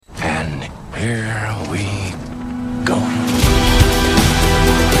Here we go.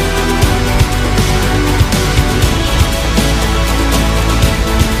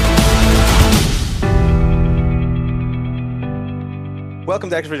 Welcome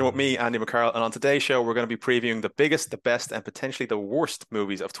to Extra Vision with me, Andy McCarroll, and on today's show, we're going to be previewing the biggest, the best, and potentially the worst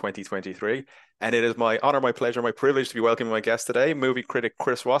movies of 2023. And it is my honor, my pleasure, my privilege to be welcoming my guest today, movie critic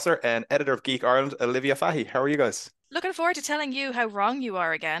Chris Wasser and editor of Geek Ireland, Olivia Fahy. How are you guys? Looking forward to telling you how wrong you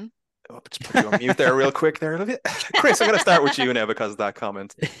are again. Oh, just put you on mute there real quick there, Olivia. Chris, I'm going to start with you now because of that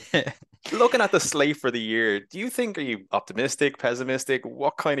comment. Looking at the slate for the year, do you think, are you optimistic, pessimistic?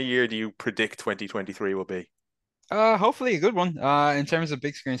 What kind of year do you predict 2023 will be? Hopefully a good one. In terms of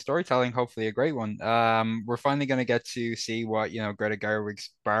big screen storytelling, hopefully a great one. We're finally going to get to see what, Greta Gerwig's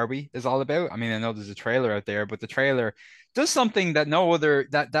Barbie is all about. I mean, I know there's a trailer out there, but the trailer does something that no other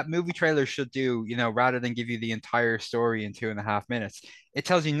that movie trailer should do, rather than give you the entire story in 2.5 minutes. It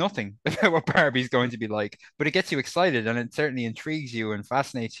tells you nothing about what Barbie's going to be like, but it gets you excited and it certainly intrigues you and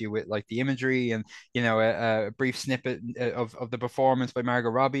fascinates you with like the imagery and a brief snippet of the performance by Margot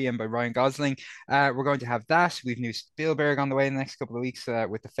Robbie and by Ryan Gosling. We're going to have that. We've new Spielberg on the way in the next couple of weeks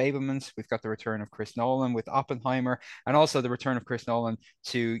with The Fablemans. We've got the return of Chris Nolan with Oppenheimer, and also the return of Chris Nolan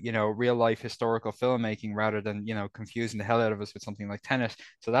to real life historical filmmaking rather than confusing the hell out of us with something like Tenet.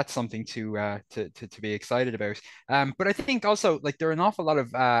 So that's something to be excited about. But I think also like there are an awful lot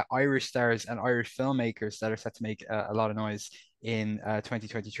of Irish stars and Irish filmmakers that are set to make a lot of noise in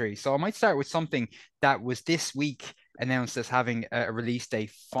 2023. So I might start with something that was this week announced as having a release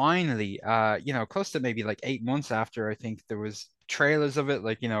date finally, close to maybe like 8 months after I think there was trailers of it,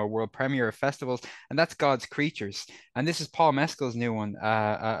 like, a world premiere of festivals, and that's God's Creatures. And this is Paul Mescal's new one,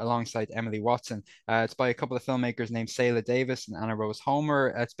 alongside Emily Watson. It's by a couple of filmmakers named Sayla Davis and Anna Rose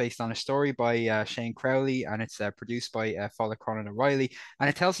Homer. It's based on a story by Shane Crowley, and it's produced by Fala Cronin O'Reilly. And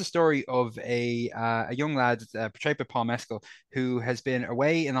it tells the story of a young lad portrayed by Paul Mescal who has been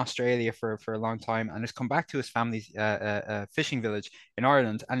away in Australia for a long time and has come back to his family's fishing village in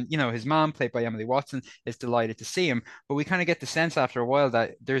Ireland. And, his mom, played by Emily Watson, is delighted to see him. But we kind of get the sense after a while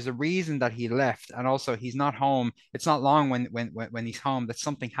that there's a reason that he left. And also, he's not home. It's not long when he's home that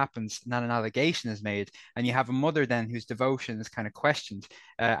something happens and that an allegation is made. And you have a mother then whose devotion is kind of questioned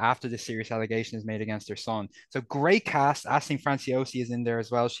after this serious allegation is made against her son. So great cast. Aisling Franciosi is in there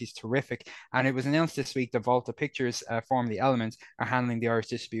as well. She's terrific. And it was announced this week that Volta Pictures, formerly Element, are handling the Irish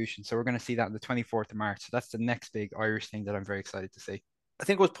distribution. So we're going to see that on the 24th of March. So that's the next big Irish thing that I'm very excited to see. I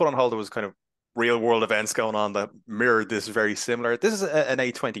think what was put on hold, there was kind of real world events going on that mirrored this very similar. This is an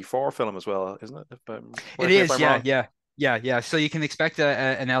A24 film as well, isn't it? It Correct me if is, I'm yeah, wrong. yeah. Yeah, yeah. So you can expect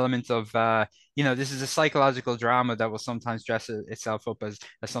an element of, this is a psychological drama that will sometimes dress itself up as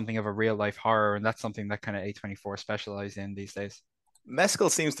something of a real life horror, and that's something that kind of A24 specialize in these days. Mescal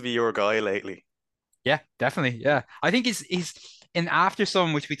seems to be your guy lately. Yeah, definitely. Yeah. I think he's in After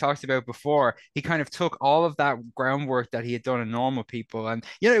Sun, which we talked about before, he kind of took all of that groundwork that he had done in Normal People. And,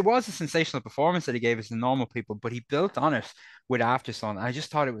 it was a sensational performance that he gave us in Normal People, but he built on it with After Sun. I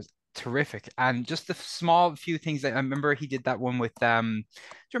just thought it was terrific. And just the small few things that I remember he did that one with do you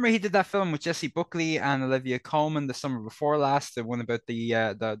remember he did that film with Jesse Buckley and Olivia Colman the summer before last, the one about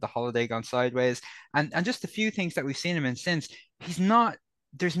the holiday gone sideways. And just a few things that we've seen him in since. He's not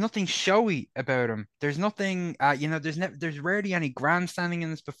there's nothing showy about him. There's nothing, there's rarely any grandstanding in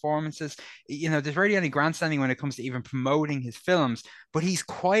his performances. There's rarely any grandstanding when it comes to even promoting his films, but he's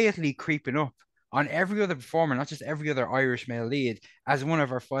quietly creeping up on every other performer, not just every other Irish male lead, as one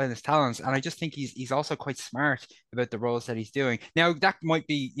of our finest talents. And I just think he's also quite smart about the roles that he's doing. Now that might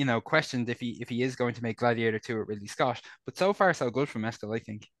be, questioned if he is going to make Gladiator 2 with Ridley Scott, but so far so good for Mescal, I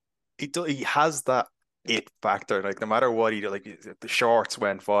think. He has that it factor. Like no matter what he did, like the shorts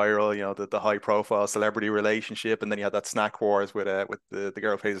went viral. The high profile celebrity relationship, and then he had that snack wars with the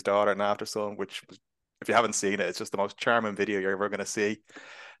girl who plays his daughter and After Sun, which was, if you haven't seen it, it's just the most charming video you're ever going to see.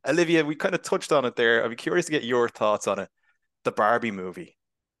 Olivia, we kind of touched on it there. I'd be curious to get your thoughts on it. The Barbie movie.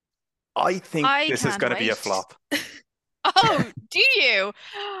 I think I this is can't going to be a wait. flop. Oh, do you?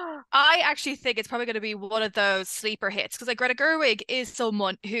 I actually think it's probably going to be one of those sleeper hits because like Greta Gerwig is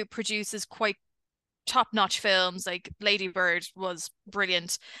someone who produces quite top-notch films. Like Lady Bird was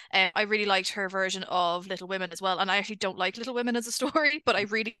brilliant. I really liked her version of Little Women as well. And I actually don't like Little Women as a story, but I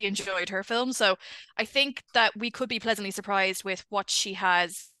really enjoyed her film. So I think that we could be pleasantly surprised with what she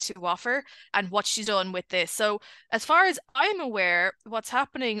has to offer and what she's done with this. So as far as I'm aware, what's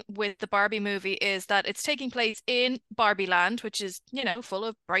happening with the Barbie movie is that it's taking place in Barbie Land, which is, full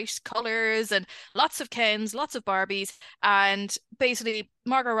of bright colors and lots of Kens, lots of Barbies. And basically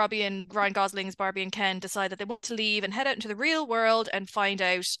Margot Robbie and Ryan Gosling's Barbie and Ken decide that they want to leave and head out into the real world and find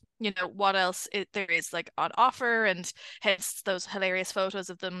out, what else there is like on offer, and hence those hilarious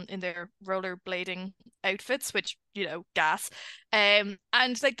photos of them in their rollerblading outfits, which, gas. And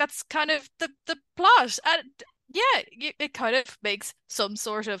like that's kind of the plot. And yeah, it kind of makes some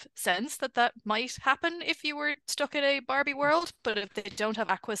sort of sense that might happen if you were stuck in a Barbie world, but if they don't have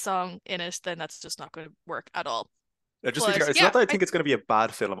Aqua Song in it, then that's just not going to work at all. It's not that I think it's going to be a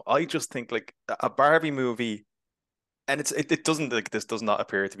bad film. I just think like a Barbie movie, and it doesn't, like, this does not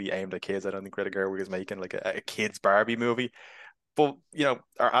appear to be aimed at kids. I don't think Greta Gerwig is making like a kids Barbie movie. But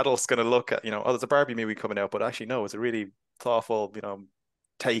are adults going to look at, oh, there's a Barbie movie coming out, but actually no, it's a really thoughtful,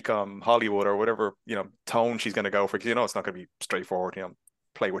 take on Hollywood or whatever, tone she's going to go for, because it's not going to be straightforward,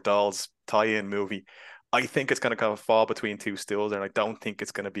 play with dolls tie-in movie. I think it's going to kind of fall between two stools, and I don't think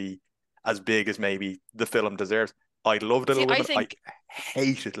it's going to be as big as maybe the film deserves. I loved Little Women. I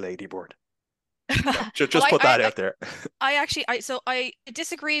hated Lady Bird. Just put that out there. I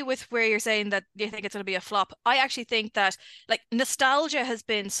disagree with where you're saying that you think it's going to be a flop. I actually think that like nostalgia has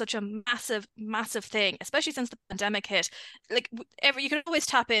been such a massive thing, especially since the pandemic hit. Like you can always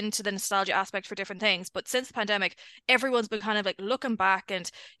tap into the nostalgia aspect for different things, but since the pandemic, everyone's been kind of like looking back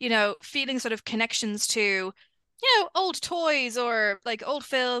and feeling sort of connections to old toys or like old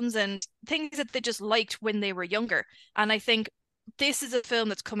films and things that they just liked when they were younger. And I think this is a film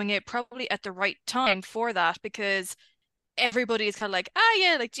that's coming out probably at the right time for that, because everybody is kind of like,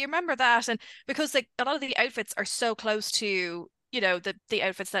 yeah, like, do you remember that? And because like a lot of the outfits are so close to, the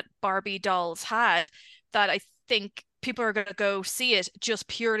outfits that Barbie dolls had, that I think people are going to go see it just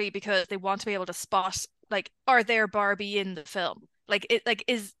purely because they want to be able to spot, like, are there Barbie in the film? Like,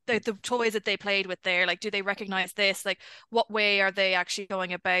 is the toys that they played with there, like, do they recognize this? Like, what way are they actually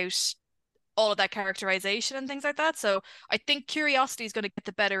going about all of that characterization and things like that? So I think curiosity is going to get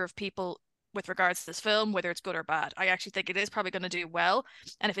the better of people with regards to this film, whether it's good or bad. I actually think it is probably going to do well.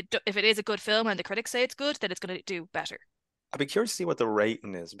 And if it is a good film and the critics say it's good, then it's going to do better. I'd be curious to see what the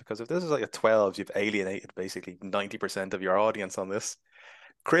rating is, because if this is like a 12, you've alienated basically 90% of your audience on this.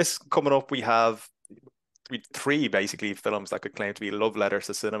 Chris, coming up, we have three basically films that could claim to be love letters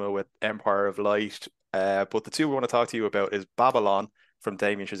to cinema with Empire of Light. But the two we want to talk to you about is Babylon from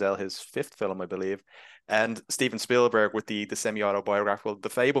Damien Chazelle, his fifth film, I believe, and Steven Spielberg with the semi-autobiographical The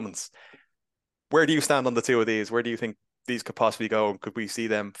Fabelmans. Where do you stand on the two of these? Where do you think these could possibly go? Could we see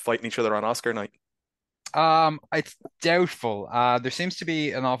them fighting each other on Oscar night? It's doubtful. There seems to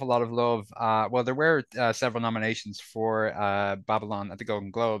be an awful lot of love. Well, there were several nominations for Babylon at the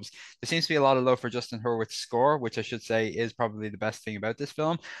Golden Globes. There seems to be a lot of love for Justin Hurwitz's score, which I should say is probably the best thing about this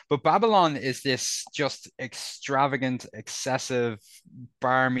film. But Babylon is this just extravagant, excessive,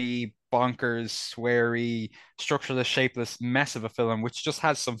 barmy, bonkers, sweary, structureless, shapeless mess of a film, which just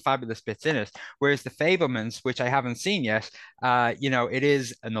has some fabulous bits in it. Whereas The Fabelmans, which I haven't seen yet, it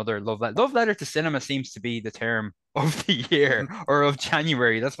is another love letter. Love letter to cinema seems to be the term of the year or of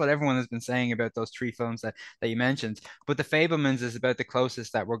January. That's what everyone has been saying about those three films that you mentioned. But The Fabelmans is about the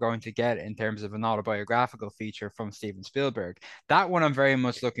closest that we're going to get in terms of an autobiographical feature from Steven Spielberg. That one I'm very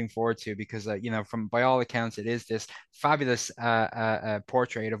much looking forward to, because from by all accounts, it is this fabulous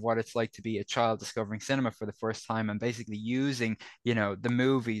portrait of what it's like to be a child discovering cinema for the first time, and basically using the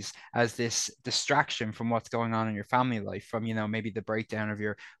movies as this distraction from what's going on in your family life, from maybe the breakdown of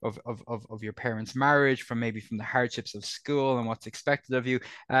your parents' marriage, from the hardships of school and what's expected of you.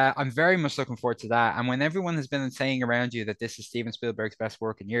 I'm very much looking forward to that. And when everyone has been saying around you that this is Steven Spielberg's best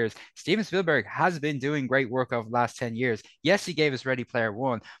work in years, Steven Spielberg has been doing great work over the last 10 years. Yes, he gave us Ready Player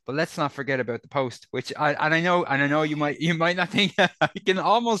One, but let's not forget about The Post, which I know you might not think. I can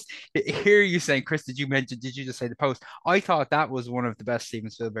almost hear you saying, Chris, did you just say The Post? I thought that was one of the best Steven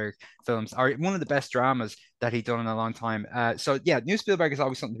Spielberg films, or one of the best dramas that he'd done in a long time. So yeah, new Spielberg is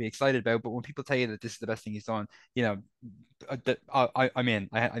always something to be excited about. But when people tell you that this is the best thing he's done, I'm in.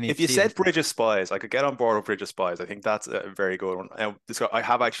 I need. If you said Bridge of Spies, I could get on board with Bridge of Spies. I think that's a very good one. I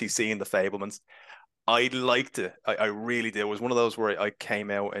have actually seen The Fabelmans. I liked it. I really did. It was one of those where I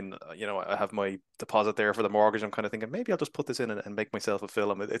came out and I have my deposit there for the mortgage. I'm kind of thinking maybe I'll just put this in and make myself a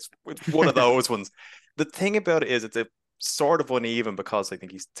film. It's one of those ones. The thing about it is it's a sort of uneven, because I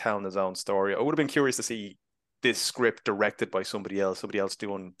think he's telling his own story. I would have been curious to see this script directed by somebody else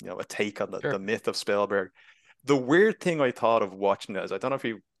doing a take on the myth of Spielberg. The weird thing I thought of watching it is, I don't know if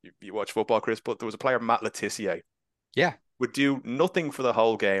you watch football, Chris, but there was a player, Matt Letitia. Yeah. Would do nothing for the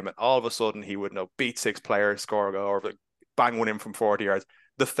whole game, and all of a sudden he would beat six players, score a goal, or bang one in from 40 yards.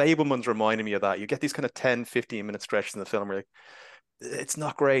 The Fabelmans reminded me of that. You get these kind of 10, 15-minute stretches in the film where it's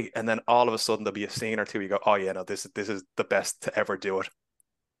not great. And then all of a sudden there'll be a scene or two. You go, oh yeah, no, this is the best to ever do it.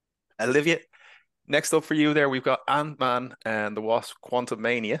 Olivia, next up for you there, we've got Ant-Man and the Wasp: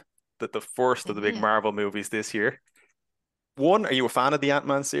 Quantumania, the first of the big Marvel movies this year. One, are you a fan of the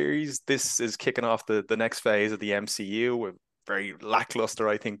Ant-Man series? This is kicking off the next phase of the MCU. With very lackluster,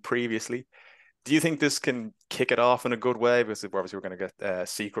 I think, previously. Do you think this can kick it off in a good way? Because obviously we're going to get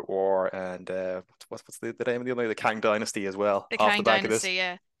Secret War and what's the name of the other? The Kang Dynasty as well. The off Kang the back Dynasty, of this.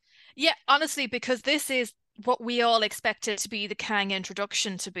 yeah. Yeah, honestly, because this is what we all expected to be the Kang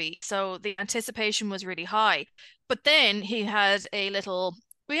introduction to be. So the anticipation was really high. But then he had a little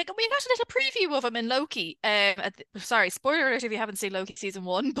we got a little preview of him in Loki. Sorry, spoiler alert if you haven't seen Loki season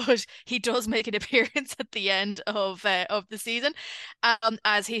 1, but he does make an appearance at the end of the season,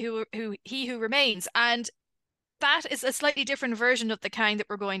 as he who remains, and that is a slightly different version of the Kang that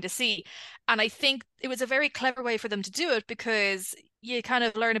we're going to see. And I think it was a very clever way for them to do it, because you kind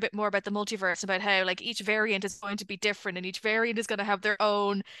of learn a bit more about the multiverse, about how like each variant is going to be different and each variant is going to have their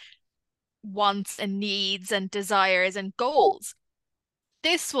own wants and needs and desires and goals.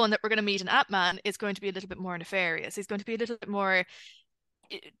 This one that we're going to meet in Ant-Man is going to be a little bit more nefarious. He's going to be a little bit more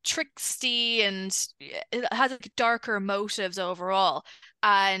tricksy, and it has like darker motives overall.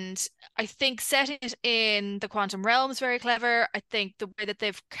 And I think setting it in the quantum realm is very clever. I think the way that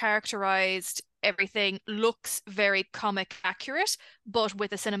they've characterized everything looks very comic accurate, but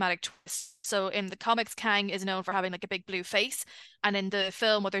with a cinematic twist. So in the comics, Kang is known for having like a big blue face, and in the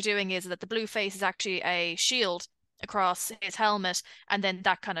film what they're doing is that the blue face is actually a shield across his helmet, and then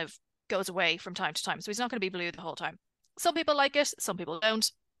that kind of goes away from time to time. So he's not going to be blue the whole time. Some people like it, some people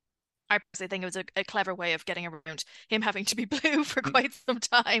don't. I personally think it was a clever way of getting around him having to be blue for quite some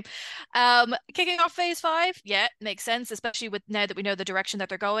time. Kicking off phase 5, yeah, makes sense, especially with now that we know the direction that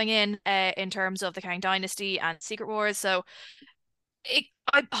they're going in terms of the Kang Dynasty and Secret Wars. So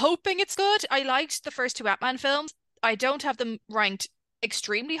I'm hoping it's good. I liked the first 2 Ant-Man films. I don't have them ranked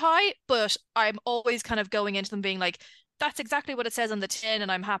extremely high, but I'm always kind of going into them being like, that's exactly what it says on the tin,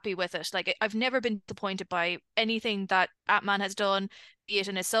 and I'm happy with it. Like, I've never been disappointed by anything that Ant-Man has done, be it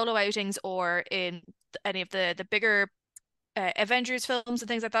in his solo outings or in any of the bigger Avengers films and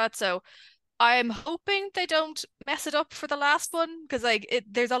things like that. So I'm hoping they don't mess it up for the last one, because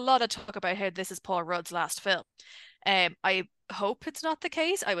there's a lot of talk about how this is Paul Rudd's last film. I hope it's not the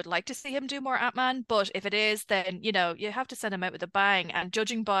case. I would like to see him do more Ant-Man, but if it is, then you have to send him out with a bang. And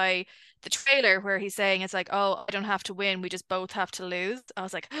judging by the trailer where he's saying it's like, oh, I don't have to win, we just both have to lose, I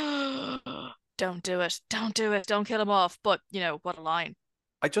was like, don't do it, don't kill him off. But what a line.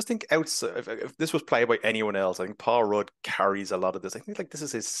 I just think outside, if this was played by anyone else, I think Paul Rudd carries a lot of this. I think like this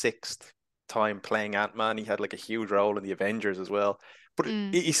is his 6th time playing Ant-Man. He had like a huge role in the Avengers as well, but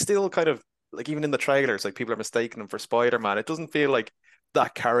he's still kind of like, even in the trailers, like people are mistaking him for Spider-Man. It doesn't feel like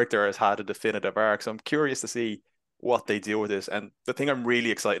that character has had a definitive arc. So I'm curious to see what they do with this. And the thing I'm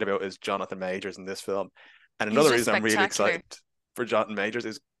really excited about is Jonathan Majors in this film. And another reason I'm really excited for Jonathan Majors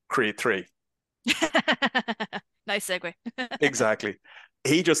is Creed 3. Nice segue. Exactly.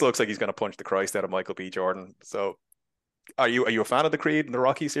 He just looks like he's going to punch the Christ out of Michael B. Jordan. So are you a fan of the Creed and the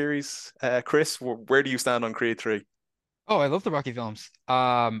Rocky series? Chris, where do you stand on Creed 3? Oh, I love the Rocky films.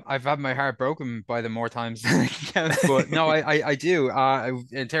 I've had my heart broken by them more times than I can count, but no, I do.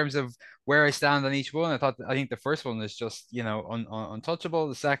 In terms of where I stand on each one, I think the first one is just untouchable.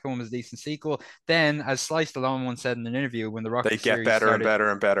 The second one was a decent sequel. Then, as Sly Stallone once said in an interview, when the Rocky they get series better started, and better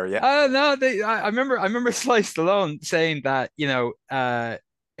and better. Yeah. No, I remember Sly Stallone saying that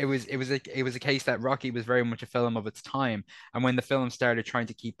it was a case that Rocky was very much a film of its time, and when the film started trying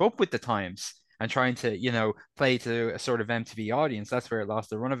to keep up with the times and trying to, play to a sort of MTV audience, that's where it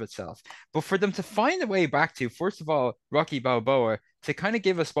lost the run of itself. But for them to find a way back to, first of all, Rocky Balboa, to kind of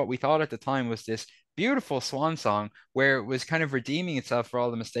give us what we thought at the time was this beautiful swan song, where it was kind of redeeming itself for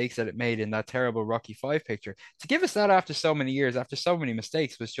all the mistakes that it made in that terrible Rocky 5 picture. To give us that after so many years, after so many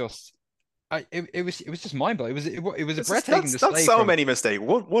mistakes, was just... it was just mind blowing. It was a breathtaking display. That's so many mistakes.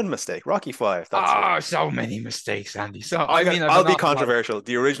 One mistake, Rocky 5. So many mistakes, Andy. So I'll be controversial.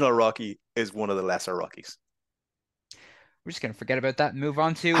 The original Rocky is one of the lesser Rockies. We're just gonna forget about that and move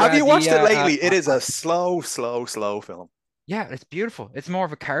on to. Have you watched it lately? It is a slow film. Yeah, it's beautiful. It's more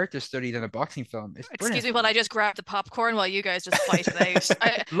of a character study than a boxing film. It's brilliant. Excuse me while I just grab the popcorn while you guys just fight it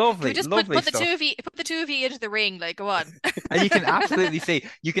out. Lovely, just lovely put stuff. Put the two of you into the ring. Like, go on. And you can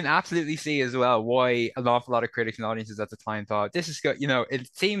absolutely see as well why an awful lot of critics and audiences at the time thought this is good. It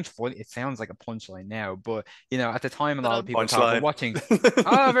seems funny. It sounds like a punchline now, but at the time a lot of people thought we're watching.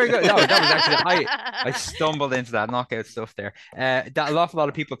 Oh, very good. No, that was actually I stumbled into that knockout stuff there. That an awful lot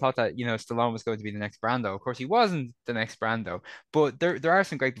of people thought that Stallone was going to be the next Brando. Of course, he wasn't the next Brando. Commando. But there are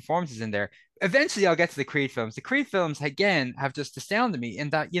some great performances in there. Eventually, I'll get to the Creed films. The Creed films, again, have just astounded me in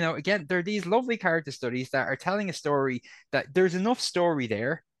that, again, they're these lovely character studies that are telling a story that there's enough story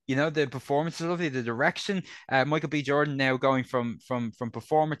there. The performance is lovely, the direction. Michael B. Jordan now going from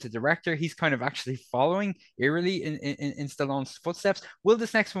performer to director. He's kind of actually following eerily in Stallone's footsteps. Will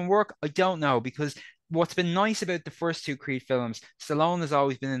this next one work? I don't know, because what's been nice about the first two Creed films, Stallone has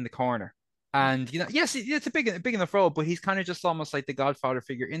always been in the corner. And yes, it's a big enough role, but he's kind of just almost like the Godfather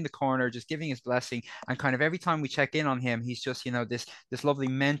figure in the corner, just giving his blessing. And kind of every time we check in on him, he's just this lovely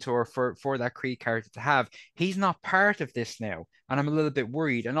mentor for that Creed character to have. He's not part of this now, and I'm a little bit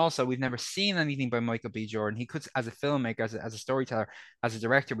worried. And also, we've never seen anything by Michael B. Jordan. He could, as a filmmaker, as a storyteller, as a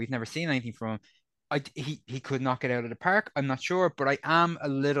director, we've never seen anything from him. He could knock it out of the park. I'm not sure, but I am a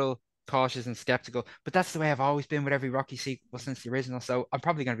little cautious and skeptical, but that's the way I've always been with every Rocky sequel since the original. So I'm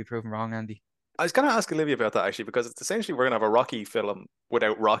probably going to be proven wrong, Andy. I was going to ask Olivia about that actually, because it's essentially we're going to have a Rocky film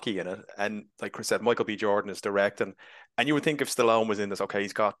without Rocky in it. And like Chris said, Michael B. Jordan is directing. And you would think if Stallone was in this, okay,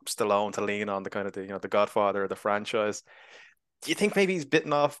 he's got Stallone to lean on, the kind of the Godfather of the franchise. Do you think maybe he's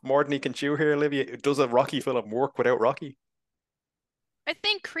bitten off more than he can chew here, Olivia? Does a Rocky film work without Rocky? I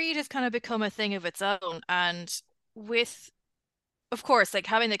think Creed has kind of become a thing of its own, and with, of course, like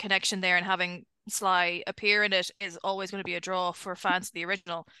having the connection there and having Sly appear in it is always going to be a draw for fans of the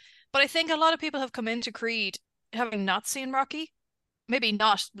original. But I think a lot of people have come into Creed having not seen Rocky. Maybe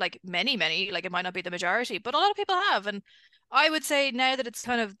not like many, like it might not be the majority, but a lot of people have. And I would say now that it's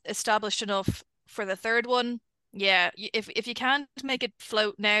kind of established enough for the third one, yeah, if you can't make it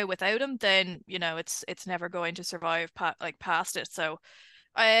float now without him, then it's never going to survive past it. So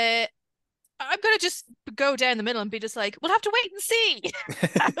I'm gonna just go down the middle and be just like, we'll have to wait and see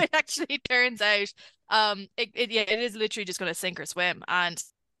how it actually turns out. It is literally just gonna sink or swim, and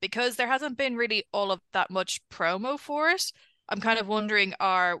because there hasn't been really all of that much promo for it, I'm kind of wondering,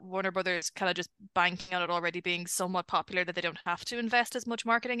 are Warner Brothers kind of just banking on it already being somewhat popular that they don't have to invest as much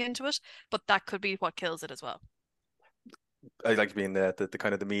marketing into it? But that could be what kills it as well. I like being the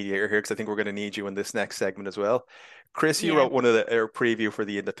kind of the mediator here, because I think we're going to need you in this next segment as well. Chris, you Yeah. wrote one of our preview for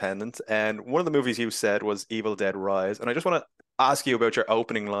The Independent, and one of the movies you said was Evil Dead Rise. And I just want to ask you about your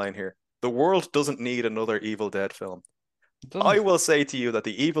opening line here. The world doesn't need another Evil Dead film. I will say to you that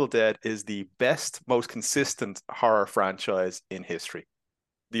The Evil Dead is the best, most consistent horror franchise in history.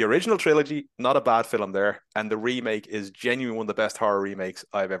 The original trilogy, not a bad film there, and the remake is genuinely one of the best horror remakes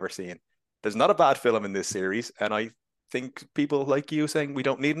I've ever seen. There's not a bad film in this series, and I think people like you saying we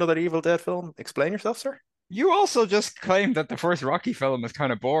don't need another Evil Dead film. Explain yourself, sir. You also just claimed that the first Rocky film is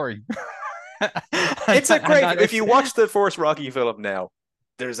kind of boring. It's a great. And If you watch the first Rocky film now,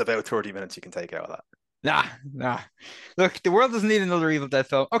 there's about 30 minutes you can take out of that. Nah. Look, the world doesn't need another Evil Dead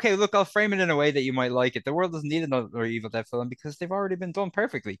film. Okay, look, I'll frame it in a way that you might like it. The world doesn't need another Evil Dead film because they've already been done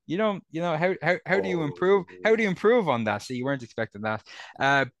perfectly. How do you improve? How do you improve on that? So you weren't expecting that.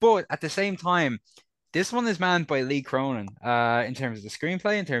 But at the same time, this one is manned by Lee Cronin in terms of the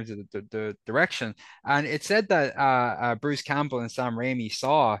screenplay, in terms of the direction. And it said that Bruce Campbell and Sam Raimi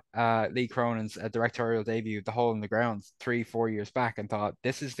saw Lee Cronin's directorial debut, The Hole in the Ground, 3-4 years back, and thought,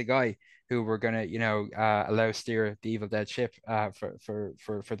 this is the guy who we're gonna, allow steer the Evil Dead ship for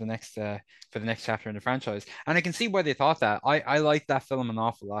the next chapter in the franchise. And I can see why they thought that. I like that film an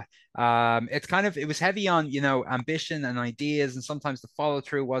awful lot. It was heavy on ambition and ideas, and sometimes the follow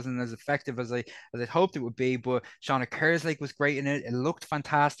through wasn't as effective as I hoped it would be. But Shauna Kerslake was great in it. It looked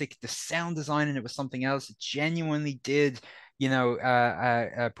fantastic. The sound design in it was something else. It genuinely did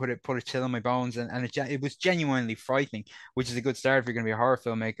put a chill in my bones, and it was genuinely frightening, which is a good start if you're going to be a horror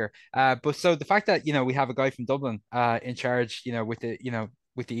filmmaker. But so the fact that we have a guy from Dublin in charge, with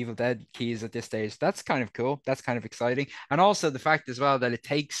the Evil Dead keys at this stage, that's kind of cool. That's kind of exciting, and also the fact as well that it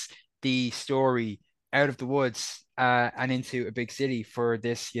takes the story out of the woods and into a big city for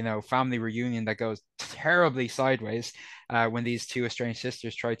this, family reunion that goes terribly sideways when these two estranged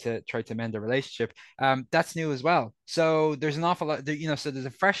sisters try to mend their relationship. That's new as well. So there's an awful lot, so there's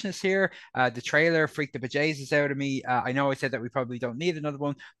a freshness here. The trailer freaked the bejesus out of me. I know I said that we probably don't need another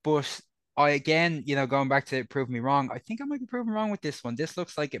one, but again, going back to prove me wrong, I think I might be proven wrong with this one. This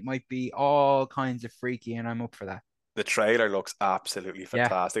looks like it might be all kinds of freaky, and I'm up for that. The trailer looks absolutely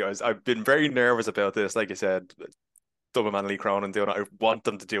fantastic. I've been very nervous about this. Like you said, Dublin man Lee Cronin doing it. I want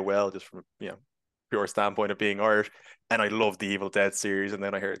them to do well, just from pure standpoint of being Irish. And I love the Evil Dead series. And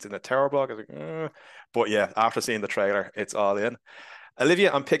then I hear it's in the Tower Block. I was like, But yeah, after seeing the trailer, it's all in.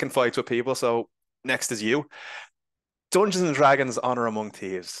 Olivia, I'm picking fights with people, so next is you. Dungeons and Dragons: Honor Among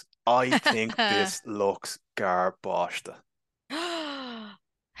Thieves. I think this looks garboshed.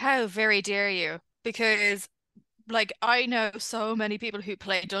 How very dare you? Because like I know so many people who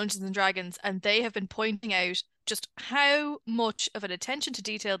play Dungeons and Dragons, and they have been pointing out just how much of an attention to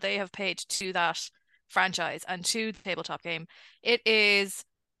detail they have paid to that franchise and to the tabletop game. It is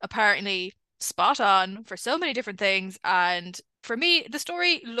apparently spot on for so many different things, and for me, the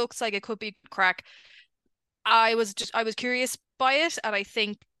story looks like it could be crack. I was curious by it, and I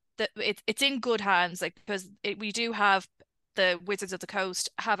think that it's in good hands, like because we do have the Wizards of the Coast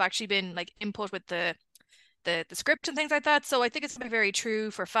have actually been like input with the script and things like that. So I think it's gonna be very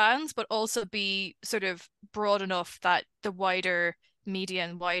true for fans, but also be sort of broad enough that the wider media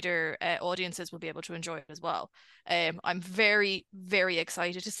and wider audiences will be able to enjoy it as well. I'm very, very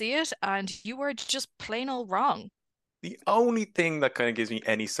excited to see it, and you were just plain old wrong. The only thing that kind of gives me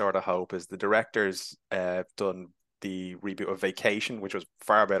any sort of hope is the directors done the reboot of Vacation, which was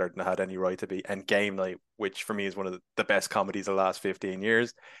far better than it had any right to be, and Game Night, which for me is one of the best comedies of the last 15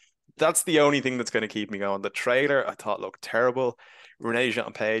 years. That's the only thing that's going to keep me going. The trailer I thought looked terrible. Renee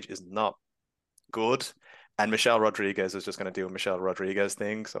Jean Page is not good, and Michelle Rodriguez is just going to do a Michelle Rodriguez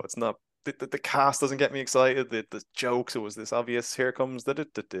thing. So it's not the cast doesn't get me excited. The jokes, it was this obvious here comes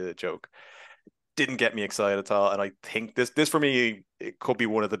the joke, didn't get me excited at all. And I think this for me, it could be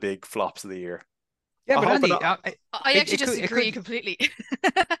one of the big flops of the year. Yeah, but Andy, I actually disagree completely.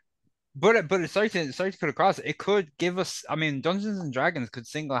 But sorry to cut across. It could give us. I mean, Dungeons and Dragons could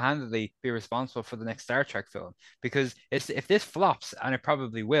single-handedly be responsible for the next Star Trek film, because if this flops, and it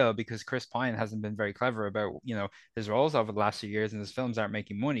probably will, because Chris Pine hasn't been very clever about his roles over the last few years, and his films aren't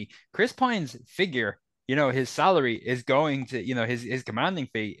making money. Chris Pine's figure, his salary is going to, his commanding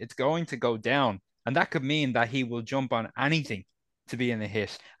fee, it's going to go down, and that could mean that he will jump on anything to be in a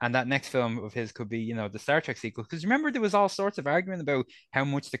hit, and that next film of his could be the Star Trek sequel, because remember there was all sorts of argument about how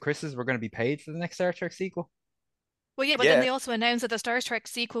much the Chris's were going to be paid for the next Star Trek sequel. Well, yeah, but then they also announced that the Star Trek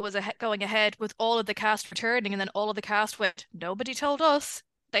sequel was going ahead with all of the cast returning, and then all of the cast went, nobody told us.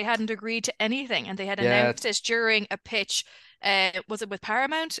 They hadn't agreed to anything, and they had announced it during a pitch. Was it with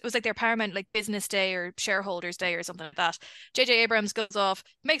Paramount? It was like their Paramount like business day or shareholders day or something like that. J.J. Abrams goes off,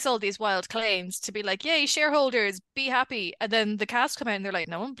 makes all these wild claims to be like, yay, shareholders, be happy. And then the cast come out and they're like,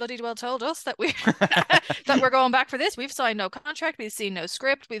 no one bloody well told us that we that we're going back for this. We've signed no contract, we've seen no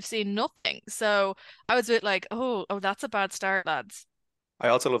script, we've seen nothing. So I was a bit like, oh, that's a bad start, lads. I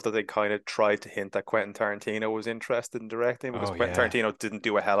also love that they kind of tried to hint that Quentin Tarantino was interested in directing, because Quentin Tarantino didn't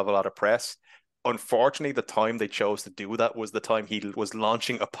do a hell of a lot of press. Unfortunately, the time they chose to do that was the time he was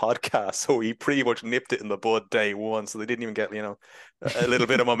launching a podcast, so he pretty much nipped it in the bud day one. So they didn't even get a little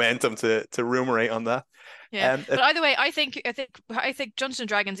bit of momentum to rumourate on that. Yeah, but either way, I think Dungeons and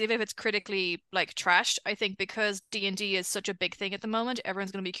Dragons, even if it's critically like trashed, I think because D&D is such a big thing at the moment,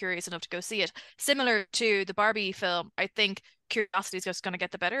 everyone's going to be curious enough to go see it. Similar to the Barbie film, I think curiosity is just going to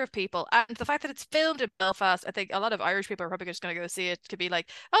get the better of people, and the fact that it's filmed in Belfast, I think a lot of Irish people are probably just going to go see it to be like,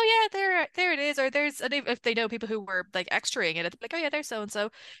 oh yeah, there it is, or there's, and if they know people who were like extraing it, it's like, oh yeah, there's so and so.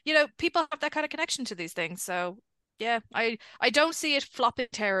 People have that kind of connection to these things, so. Yeah, I don't see it flopping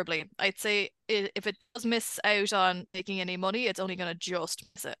terribly. I'd say if it does miss out on making any money, it's only going to just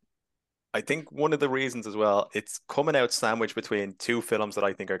miss it. I think one of the reasons as well, it's coming out sandwiched between two films that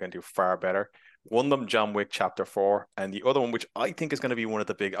I think are going to do far better. One of them, John Wick Chapter 4, and the other one, which I think is going to be one of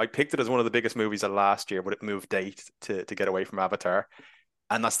the big, I picked it as one of the biggest movies of last year, but it moved date to get away from Avatar,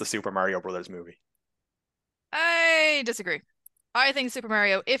 and that's the Super Mario Brothers movie. I disagree. I think Super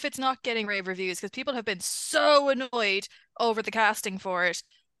Mario, if it's not getting rave reviews, because people have been so annoyed over the casting for it,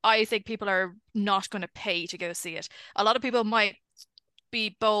 I think people are not going to pay to go see it. A lot of people might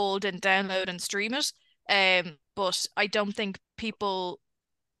be bold and download and stream it, but I don't think people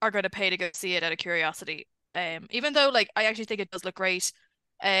are going to pay to go see it out of curiosity. Even though, like, I actually think it does look great.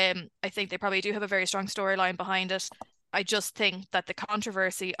 I think they probably do have a very strong storyline behind it. I just think that the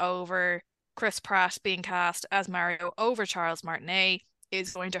controversy over Chris Pratt being cast as Mario over Charles Martinet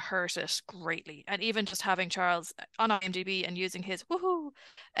is going to hurt it greatly. And even just having Charles on IMDb and using his woohoo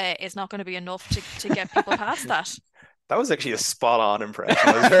is not going to be enough to get people past that. That was actually a spot on impression.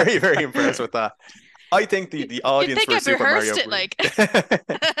 I was very, very impressed with that. I think the audience for Super Mario.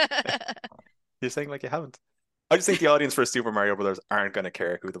 You're saying like you haven't. I just think the audience for Super Mario Brothers aren't going to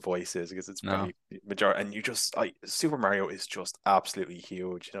care who the voice is, because it's pretty majority. And Super Mario is just absolutely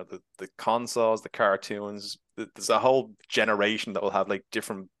huge. The consoles, the cartoons. There's a whole generation that will have like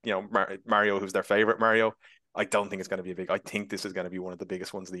different, Mario who's their favorite Mario. I don't think it's going to be I think this is going to be one of the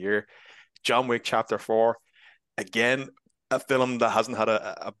biggest ones of the year. John Wick Chapter 4, again, a film that hasn't had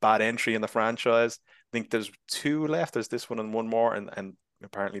a bad entry in the franchise. I think there's 2 left. There's this one and one more, and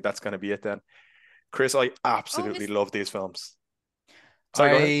apparently that's going to be it then. Chris, I absolutely love these films. Sorry,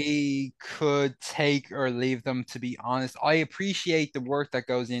 go ahead. I could take or leave them, to be honest. I appreciate the work that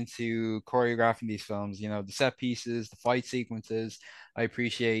goes into choreographing these films, the set pieces, the fight sequences. I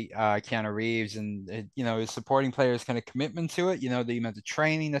appreciate Keanu Reeves and his supporting players' kind of commitment to it, the amount of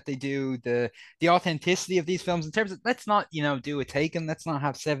training that they do, the authenticity of these films in terms of, let's not, do a take and let's not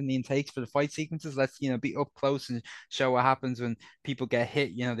have 17 takes for the fight sequences. Let's, be up close and show what happens when people get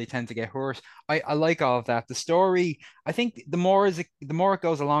hit, they tend to get hurt. I like all of that. The story, I think the more it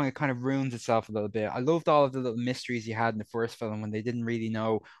goes along, it kind of ruins itself a little bit. I loved all of the little mysteries you had in the first film when they didn't really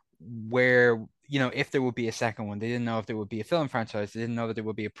know where, if there would be a second one. They didn't know if there would be a film franchise. They didn't know that there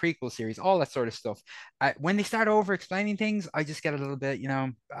would be a prequel series, all that sort of stuff. When they start over explaining things, I just get a little bit, do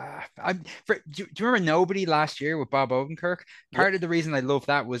you remember Nobody last year with Bob Odenkirk? Part of the reason I love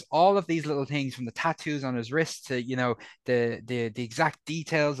that was all of these little things, from the tattoos on his wrist to, the exact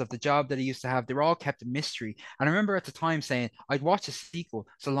details of the job that he used to have. They were all kept a mystery. And I remember at the time saying, I'd watch a sequel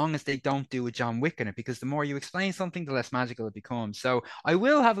so long as they don't do a John Wick in it, because the more you explain something, the less magical it becomes. So I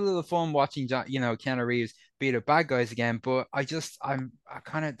will have a little fun watching Keanu Reeves beat up bad guys again, but I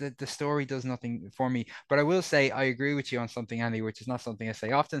kind of, the story does nothing for me. But I will say I agree with you on something, Andy, which is not something I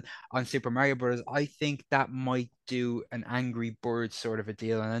say often, on Super Mario Bros. I think that might do an Angry Birds sort of a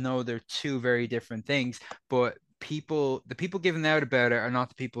deal, and I know they're two very different things, but the people giving out about it are not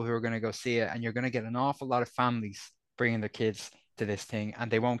the people who are going to go see it, and you're going to get an awful lot of families bringing their kids to this thing,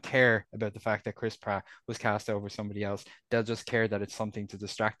 and they won't care about the fact that Chris Pratt was cast over somebody else. They'll just care that it's something to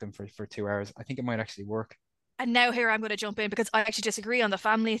distract them for 2 hours. I think it might actually work. And now here I'm going to jump in because I actually disagree on the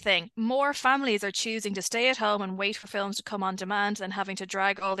family thing. More families are choosing to stay at home and wait for films to come on demand than having to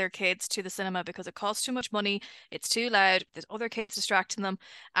drag all their kids to the cinema because it costs too much money, it's too loud, there's other kids distracting them,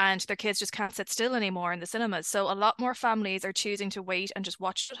 and their kids just can't sit still anymore in the cinemas. So a lot more families are choosing to wait and just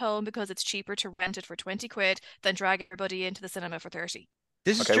watch it at home because it's cheaper to rent it for 20 quid than drag everybody into the cinema for 30.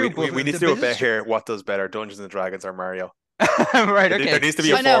 This is Okay, true, we need to do a bet here. What does better, Dungeons and Dragons or Mario? Right, okay. There needs to be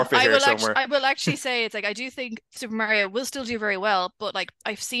a forfeit here somewhere. I will actually say it's like, I do think Super Mario will still do very well, but like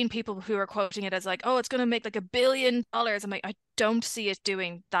I've seen people who are quoting it as like, oh, it's going to make like $1 billion. I'm like, I don't see it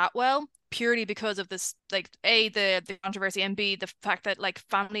doing that well, purely because of this, like, A, the controversy, and B, the fact that like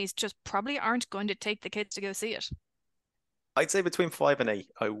families just probably aren't going to take the kids to go see it. I'd say between 5 and 8.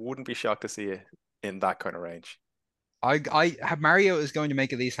 I wouldn't be shocked to see it in that kind of range. Mario is going to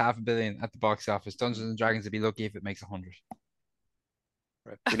make at least $500 million at the box office. Dungeons and Dragons would be lucky if it makes 100.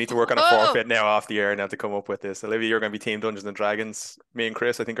 Right. We need to work on a forfeit now off the air now to come up with this. Olivia, you're going to be Team Dungeons and Dragons. Me and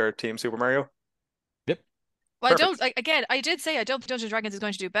Chris, I think, are Team Super Mario. Yep. Well, I did say I don't think Dungeons and Dragons is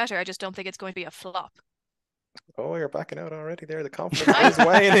going to do better. I just don't think it's going to be a flop. Oh, you're backing out already there. The confidence is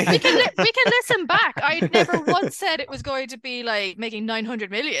waning. We can listen back. I never once said it was going to be like making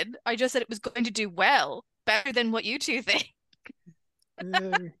 900 million. I just said it was going to do well, better than what you two think.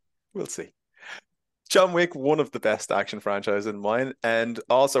 We'll see. John Wick, one of the best action franchises in mine, and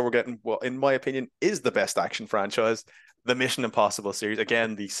also we're getting what, in my opinion, is the best action franchise, the Mission Impossible series.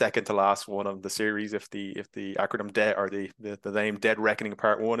 Again, the second to last one of the series, if the acronym DEAD or the name Dead Reckoning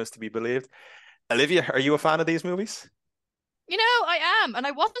Part 1 is to be believed. Olivia, are you a fan of these movies? I am, and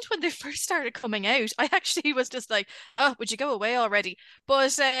I wasn't when they first started coming out. I actually was just like, oh, would you go away already?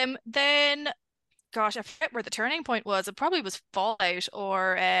 But then, gosh, I forget where the turning point was. It probably was Fallout,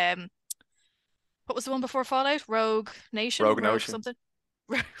 or what was the one before Fallout? Rogue Nation? Rogue Nation. Something?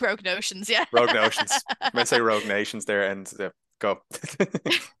 Rogue Notions, yeah. Rogue Notions. I meant to say Rogue Nations there, and go.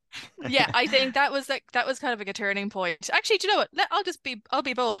 Yeah, I think that was kind of like a turning point. Actually, do you know what? I'll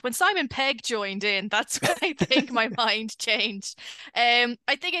be bold. When Simon Pegg joined in, that's when I think my mind changed. I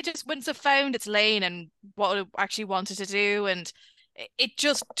think it just, once it found its lane and what it actually wanted to do, and it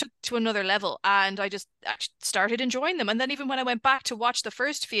just took to another level, and I just started enjoying them. And then even when I went back to watch the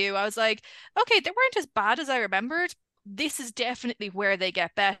first few, I was like, okay, they weren't as bad as I remembered. This is definitely where they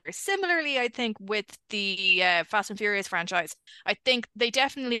get better. Similarly, I think with the Fast and Furious franchise, I think they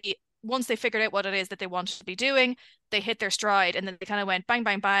definitely, once they figured out what it is that they wanted to be doing, they hit their stride, and then they kind of went bang,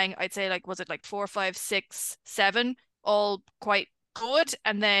 bang, bang. I'd say, like, was it like 4, 5, 6, 7, all quite good.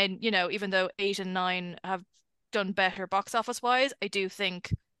 And then, even though 8 and 9 have done better box office wise, I do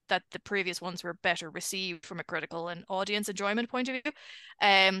think that the previous ones were better received from a critical and audience enjoyment point of view.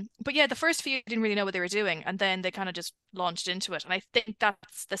 But yeah, the first few didn't really know what they were doing, and then they kind of just launched into it. And I think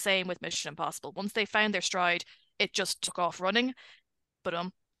that's the same with Mission Impossible. Once they found their stride, it just took off running. But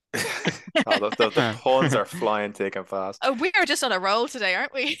the puns are flying thick and fast. We are just on a roll today,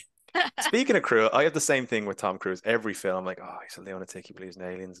 aren't we? Speaking of crew, I have the same thing with Tom Cruise. Every film, like, oh, he's a lunatic, he believes in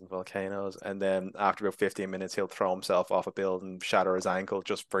aliens and volcanoes, and then after about 15 minutes, he'll throw himself off a building, shatter his ankle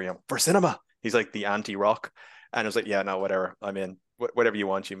just for cinema. He's like the anti-Rock, and I was like, yeah, no, whatever, I'm in. whatever you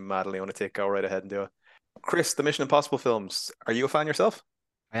want, you madly want to take, go right ahead and do it. Chris, the Mission Impossible films, are you a fan yourself?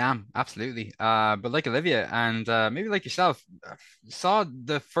 I am absolutely. But like Olivia and maybe like yourself, saw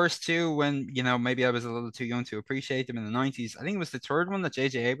the first two when maybe I was a little too young to appreciate them in the 90s. I think it was the third one that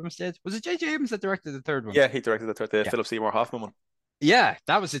J.J. Abrams did. Was it J.J. Abrams that directed the third one? Yeah, he directed the Yeah. Philip Seymour Hoffman one. Yeah,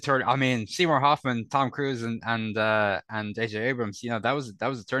 that was the third. I mean, Seymour Hoffman, Tom Cruise, and J.J. Abrams. That was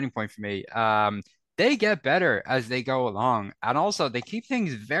a turning point for me. They get better as they go along, and also they keep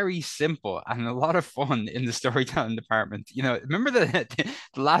things very simple and a lot of fun in the storytelling department. Remember the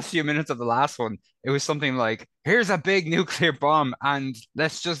last few minutes of the last one? It was something like, "Here's a big nuclear bomb, and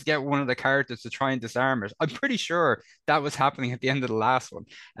let's just get one of the characters to try and disarm it." I'm pretty sure that was happening at the end of the last one.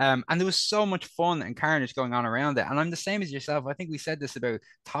 And there was so much fun and carnage going on around it. And I'm the same as yourself. I think we said this about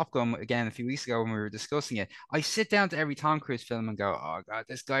Top Gun again a few weeks ago when we were discussing it. I sit down to every Tom Cruise film and go, "Oh God,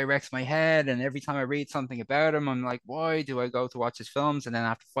 this guy wrecks my head." And every time I read something about him, I'm like, why do I go to watch his films? And then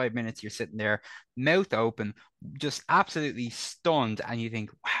after 5 minutes, you're sitting there, mouth open, just absolutely stunned. And you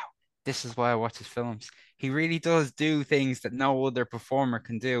think, wow, this is why I watch his films. He really does do things that no other performer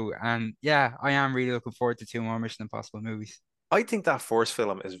can do. And yeah, I am really looking forward to two more Mission Impossible movies. I think that first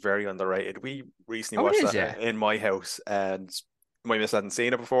film is very underrated. We recently Oh, it watched is, that yeah. in my house, and my miss hadn't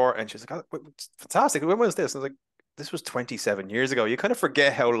seen it before, and she's like, "Oh, it's fantastic. When was this?" And I was like, "This was 27 years ago." You kind of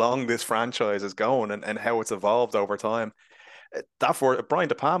forget how long this franchise is going and how it's evolved over time. That for Brian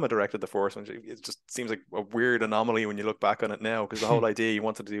De Palma directed the first one. It just seems like a weird anomaly when you look back on it now, because the whole idea you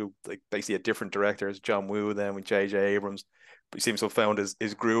wanted to do like basically a different director as John Woo, then with J.J. Abrams. But he seems to have found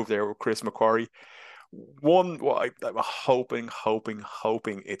his groove there with Chris McQuarrie. I'm hoping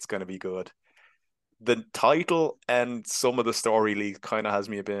it's going to be good. The title and some of the story leads kind of has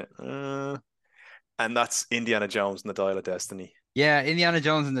me a bit, and that's Indiana Jones and the Dial of Destiny. Yeah, Indiana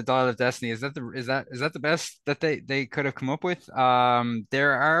Jones and the Dial of Destiny. Is that the best that they could have come up with?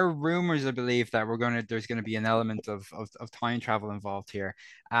 There are rumors, I believe, that there's gonna be an element of time travel involved here,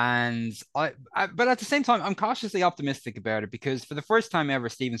 and but at the same time, I'm cautiously optimistic about it because for the first time ever,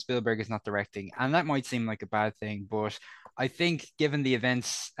 Steven Spielberg is not directing, and that might seem like a bad thing, but I think given the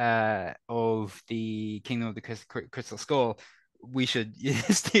events of the Kingdom of the Crystal Skull, we should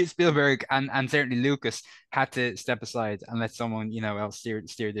Steve Spielberg and certainly Lucas had to step aside and let someone else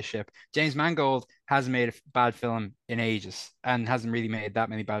steer the ship. James Mangold hasn't made a bad film in ages and hasn't really made that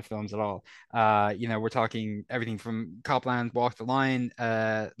many bad films at all. We're talking everything from Copland, Walk the Line,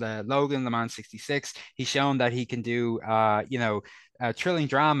 the Logan, Le Mans 66. He's shown that he can do thrilling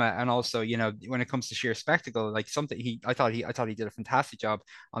drama and also when it comes to sheer spectacle, like something I thought he did a fantastic job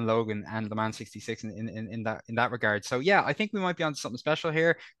on Logan and Le Mans 66 in that regard. So yeah, I think we might be on something special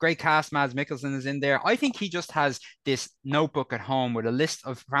here. Great cast, Mads Mikkelsen is in there. I think he just has this notebook at home with a list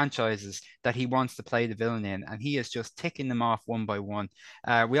of franchises that he wants to play the villain in, and he is just ticking them off one by one.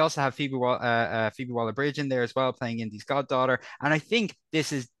 We also have Phoebe Waller-Bridge in there as well, playing Indy's goddaughter, and I think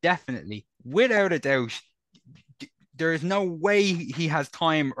this is definitely, without a doubt, there is no way he has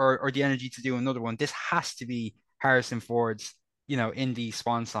time or the energy to do another one. This has to be Harrison Ford's, indie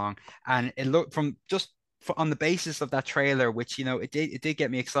swan song. And it looked from just on the basis of that trailer, which, it did get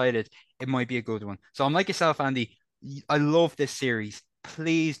me excited. It might be a good one. So I'm like yourself, Andy. I love this series.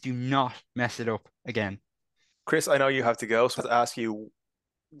 Please do not mess it up again. Chris, I know you have to go, so I'll ask you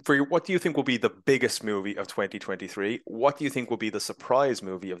what do you think will be the biggest movie of 2023? What do you think will be the surprise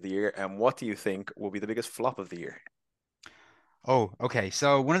movie of the year? And what do you think will be the biggest flop of the year? Oh, okay.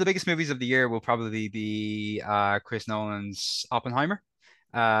 So one of the biggest movies of the year will probably be Chris Nolan's Oppenheimer.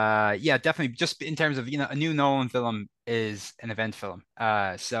 Yeah, definitely. Just in terms of, a new Nolan film is an event film.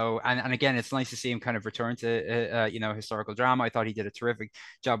 And again, it's nice to see him kind of return to historical drama. I thought he did a terrific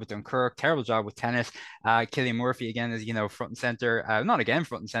job with Dunkirk, terrible job with Tenet. Cillian Murphy again is front and center. Not again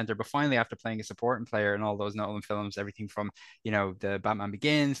front and center, but finally after playing a supporting player in all those Nolan films, everything from the Batman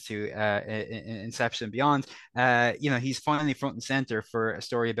Begins to Inception and beyond. He's finally front and center for a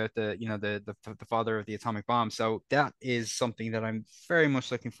story about the father of the atomic bomb. So that is something that I'm very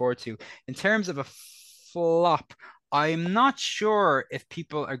much looking forward to. In terms of a flop, I'm not sure if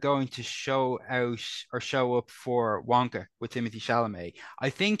people are going to show out or show up for Wonka with Timothy Chalamet. I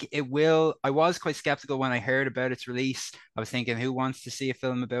think it will. I was quite skeptical when I heard about its release. I was thinking, who wants to see a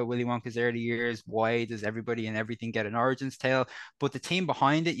film about Willy Wonka's early years? Why does everybody and everything get an origins tale? But the team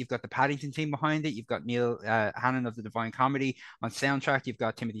behind it, you've got the Paddington team behind it. You've got Neil Hannon of the Divine Comedy on soundtrack. You've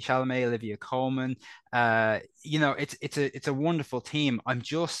got Timothy Chalamet, Olivia Colman. It's a wonderful team. I'm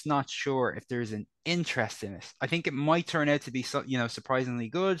just not sure if there's an interest in it. I think it might turn out to be surprisingly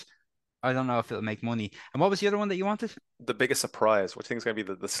good. I don't know if it'll make money. And what was the other one that you wanted? The biggest surprise. What do you think is going to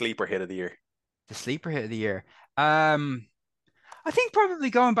be the sleeper hit of the year? The sleeper hit of the year. Um, I think probably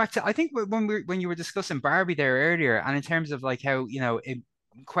going back to, I think when you were discussing Barbie there earlier, and in terms of like how,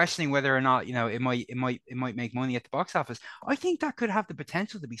 questioning whether or not, it might make money at the box office, I think that could have the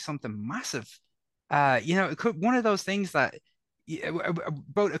potential to be something massive. It could one of those things that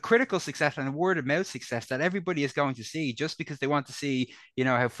both a critical success and a word of mouth success that everybody is going to see just because they want to see,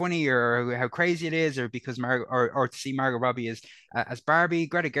 how funny or how crazy it is, or because or to see Margot Robbie as Barbie.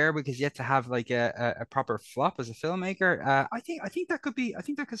 Greta Gerwig is yet to have like a proper flop as a filmmaker. I think that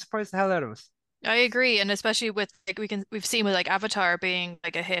could surprise the hell out of us. I agree, and especially with like we've seen with like Avatar being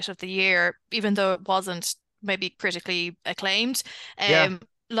like a hit of the year, even though it wasn't maybe critically acclaimed. Yeah,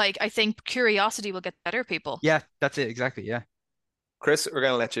 Like I think curiosity will get better people. yeah, that's it exactly. Yeah. Chris, we're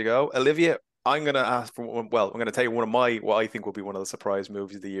going to let you go. Olivia, I'm going to ask for one, well, I'm going to tell you one of what I think will be one of the surprise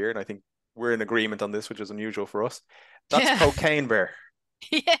movies of the year, and I think we're in agreement on this, which is unusual for us. That's Yeah. Cocaine Bear.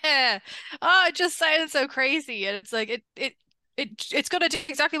 Yeah. Oh, it just sounds so crazy. And it's like it's gonna do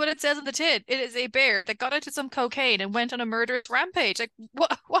exactly what it says in the tin. It is a bear that got into some cocaine and went on a murderous rampage. Like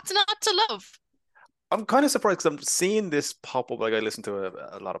what's not to love? I'm kind of surprised because I'm seeing this pop up. Like I listen to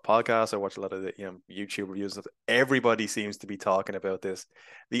a lot of podcasts, I watch a lot of the YouTube reviews and stuff. Everybody seems to be talking about this.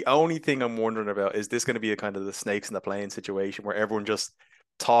 The only thing I'm wondering about is this going to be a kind of the snakes in the plane situation where everyone just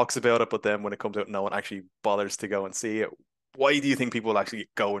talks about it, but then when it comes out, no one actually bothers to go and see it. Why do you think people will actually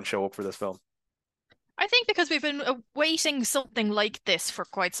go and show up for this film? I think because we've been awaiting something like this for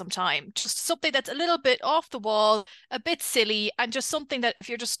quite some time. Just something that's a little bit off the wall, a bit silly, and just something that if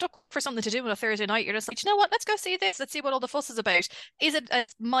you're just stuck for something to do on a Thursday night, you're just like, you know what, let's go see this. Let's see what all the fuss is about. Is it as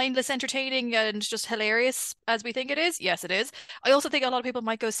mindless, entertaining, and just hilarious as we think it is? Yes, it is. I also think a lot of people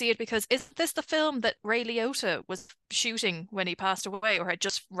might go see it because is this the film that Ray Liotta was shooting when he passed away or had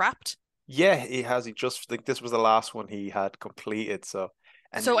just wrapped? Yeah, he has. He just think this was the last one he had completed. So,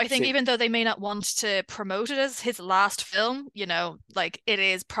 and So I you think see, even though they may not want to promote it as his last film, like it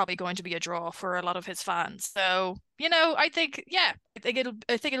is probably going to be a draw for a lot of his fans. So, I think, yeah, I think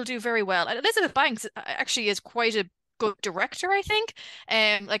it'll do very well. And Elizabeth Banks actually is quite a good director, I think.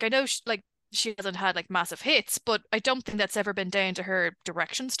 Like I know she hasn't had like massive hits, but I don't think that's ever been down to her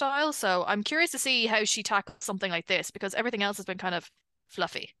direction style. So I'm curious to see how she tackles something like this because everything else has been kind of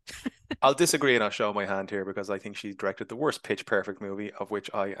fluffy. I'll disagree and I'll show my hand here because I think she directed the worst Pitch Perfect movie, of which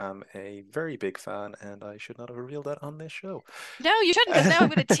I am a very big fan, and I should not have revealed that on this show. No, you shouldn't, because now I'm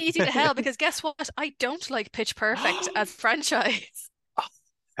going to tease you to hell because guess what? I don't like Pitch Perfect as a franchise. Oh,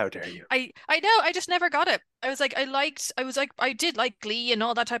 how dare you? I know, I just never got it. I did like Glee and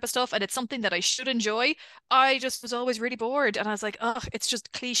all that type of stuff, and it's something that I should enjoy. I just was always really bored, and I was like, oh, it's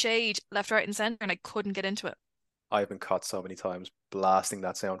just cliched left, right, and center, and I couldn't get into it. I've been caught so many times blasting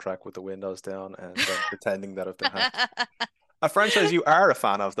that soundtrack with the windows down and pretending that I've been hacked. A franchise you are a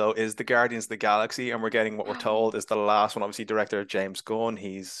fan of, though, is the Guardians of the Galaxy, and we're getting what we're told is the last one. Obviously, director James Gunn,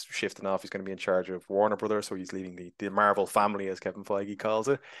 he's shifting off. He's going to be in charge of Warner Brothers, so he's leaving the Marvel family, as Kevin Feige calls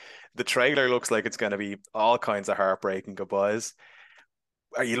it. The trailer looks like it's going to be all kinds of heartbreaking goodbyes.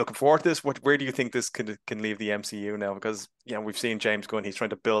 Are you looking forward to this? Where do you think this can leave the MCU now? Because we've seen James Gunn, he's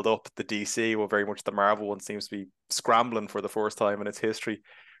trying to build up the DC, well, very much the Marvel one seems to be scrambling for the first time in its history.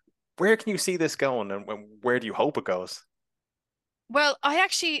 Where can you see this going, and where do you hope it goes? Well, I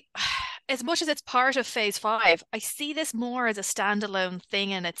actually, as much as it's part of Phase 5, I see this more as a standalone thing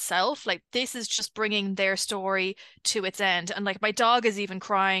in itself. Like, this is just bringing their story to its end. And, like, my dog is even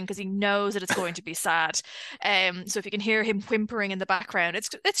crying because he knows that it's going to be sad. So if you can hear him whimpering in the background,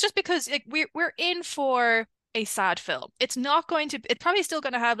 it's just because like, we're in for a sad film. It's not going to, it's probably still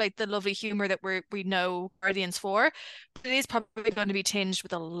going to have like the lovely humor that we know Guardians for, but it is probably going to be tinged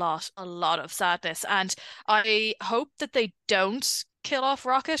with a lot of sadness. And I hope that they don't kill off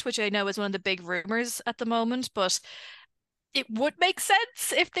Rocket, which I know is one of the big rumors at the moment, but it would make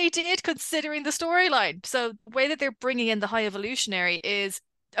sense if they did, considering the storyline. So the way that they're bringing in the High Evolutionary is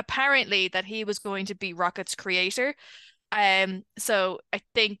apparently that he was going to be Rocket's creator. So I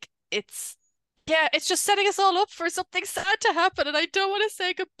think it's just setting us all up for something sad to happen, and I don't want to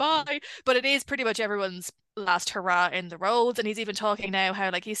say goodbye, but it is pretty much everyone's last hurrah in the roles, and he's even talking now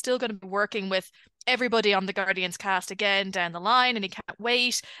how like he's still going to be working with everybody on the Guardians cast again down the line, and he can't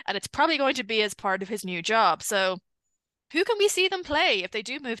wait, and it's probably going to be as part of his new job. So who can we see them play if they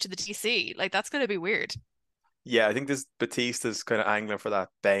do move to the DC? Like that's going to be weird. Yeah, I think this Batista's kind of angling for that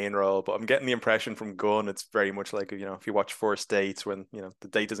Bane role, but I'm getting the impression from Gunn it's very much like if you watch First Dates when the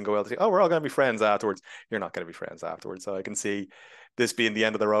date doesn't go well, they say, "Oh, we're all going to be friends afterwards." You're not going to be friends afterwards, so I can see this being the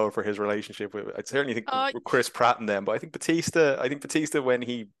end of the road for his relationship. I certainly think with Chris Pratt and them, but I think Batista when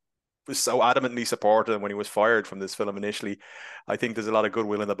he was so adamantly supportive when he was fired from this film initially, I think there's a lot of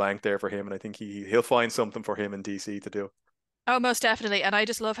goodwill in the bank there for him, and I think he'll find something for him in DC to do. Oh, most definitely. And I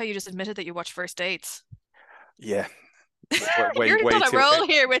just love how you just admitted that you watch First Dates. Yeah, way You're way on a too. roll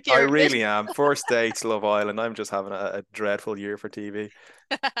here with I your admission. really am. First dates, Love Island. I'm just having a dreadful year for TV.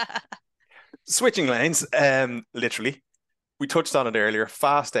 Switching lanes, literally. We touched on it earlier.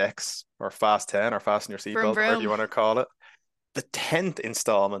 Fast X or Fast 10 or Fasten Your Vroom Seatbelt, whatever you vroom. want to call it. The 10th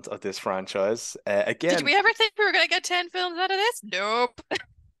installment of this franchise. Did Again, we ever think we were gonna get 10 films out of this? Nope.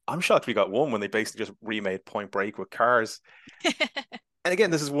 I'm shocked we got one when they basically just remade Point Break with cars. And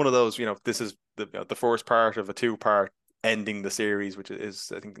again, this is one of those, this is the first part of a two-part ending the series, which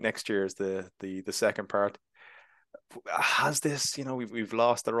is I think next year is the second part. Has this, we've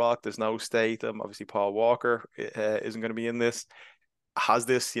lost The Rock. There's no Statham. Obviously, Paul Walker isn't going to be in this. Has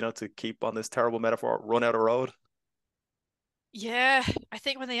this, to keep on this terrible metaphor, run out of road? Yeah, I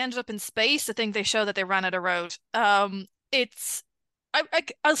think when they ended up in space, I think they show that they ran out of road. It's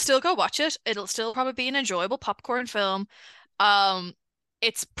I'll still go watch it. It'll still probably be an enjoyable popcorn film. Um,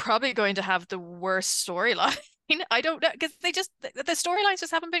 it's probably going to have the worst storyline. I don't know because the storylines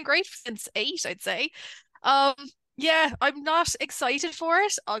just haven't been great since 8, I'd say. Um, yeah, I'm not excited for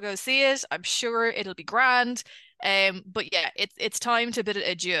it. I'll go see it. I'm sure it'll be grand. But yeah, it's time to bid it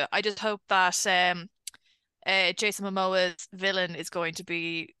adieu. I just hope that Jason Momoa's villain is going to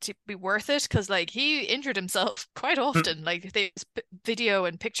be worth it because like he injured himself quite often. Like there's video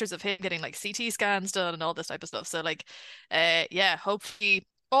and pictures of him getting like CT scans done and all this type of stuff. So like, yeah, hopefully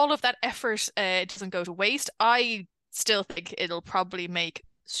all of that effort doesn't go to waste. I still think it'll probably make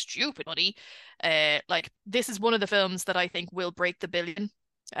stupid money. Like this is one of the films that I think will break the billion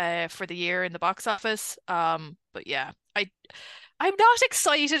for the year in the box office. But yeah, I'm not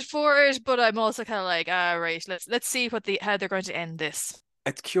excited for it, but I'm also kind of like, right, let's see how they're going to end this.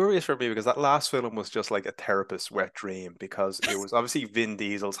 It's curious for me because that last film was just like a therapist's wet dream because it was obviously Vin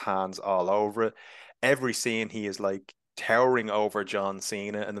Diesel's hands all over it. Every scene he is like towering over John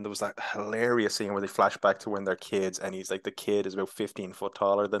Cena, and then there was that hilarious scene where they flash back to when they're kids, and he's like the kid is about 15 foot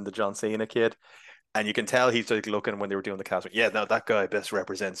taller than the John Cena kid. And you can tell he's like looking when they were doing the cast. Like, yeah, no, that guy best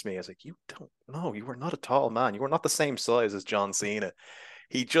represents me. I was like, you don't know, you were not a tall man. You were not the same size as John Cena.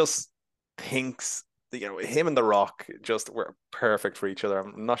 He just thinks that, him and The Rock just were perfect for each other.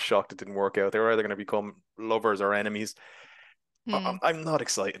 I'm not shocked it didn't work out. They were either going to become lovers or enemies. Hmm. I'm not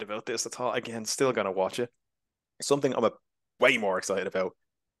excited about this at all. Again, still going to watch it. Something I'm way more excited about: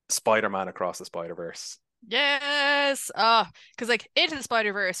 Spider-Man Across the Spider-Verse. Yes. Because like Into the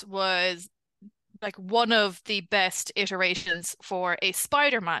Spider-Verse was like one of the best iterations for a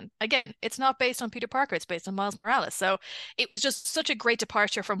Spider-Man. Again, it's not based on Peter Parker, it's based on Miles Morales. So it was just such a great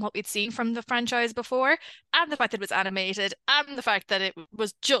departure from what we'd seen from the franchise before, and the fact that it was animated, and the fact that it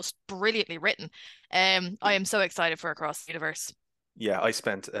was just brilliantly written. I am so excited for Across the Universe. Yeah, I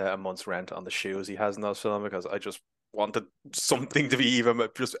spent a month's rent on the shoes he has in those film because I just wanted something to be even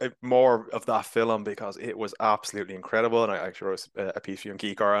just more of that film because it was absolutely incredible. And I actually wrote a piece for you on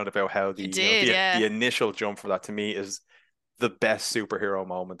Geek on it about how You did, the yeah. initial jump for that to me is the best superhero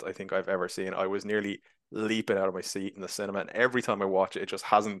moment I think I've ever seen. I was nearly leaping out of my seat in the cinema, and every time I watch it, it just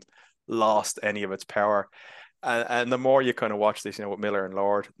hasn't lost any of its power. And the more you kind of watch this, with Miller and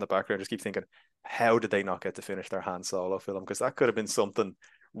Lord in the background, just keep thinking, how did they not get to finish their Han Solo film? Because that could have been something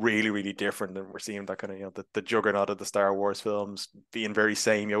really, really different. And we're seeing that kind of, the juggernaut of the Star Wars films being very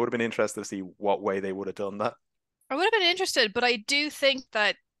same. I would have been interested to see what way they would have done that. I would have been interested, but I do think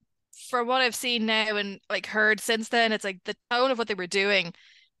that for what I've seen now and like heard since then, it's like the tone of what they were doing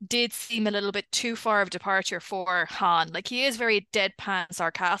did seem a little bit too far of departure for Han. Like he is very deadpan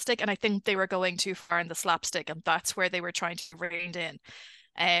sarcastic, and I think they were going too far in the slapstick, and that's where they were trying to rein in.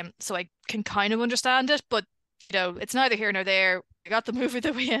 So I can kind of understand it, but it's neither here nor there. We got the movie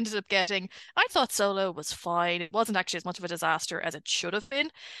that we ended up getting. I thought Solo was fine. It wasn't actually as much of a disaster as it should have been.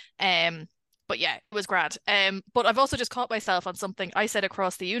 But yeah, it was grand. But I've also just caught myself on something I said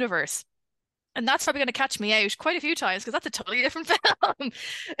Across the Universe. And that's probably going to catch me out quite a few times because that's a totally different film.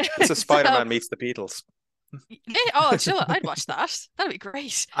 It's a So, Spider-Man meets the Beatles. yeah, oh, you know what? I'd watch that. That'd be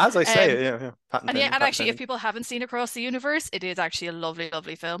great. As I Um, say, yeah. Patent and yeah, pending, and patent actually, if pending. people haven't seen Across the Universe, it is actually a lovely,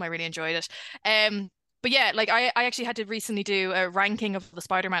 lovely film. I really enjoyed it. But yeah, like I actually had to recently do a ranking of the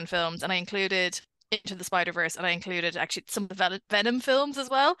Spider-Man films, and I included Into the Spider-Verse, and I included actually some of the Venom films as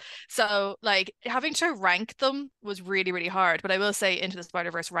well. So like having to rank them was really, really hard. But I will say Into the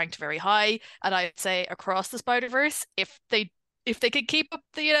Spider-Verse ranked very high, and I'd say Across the Spider-Verse, if they could keep up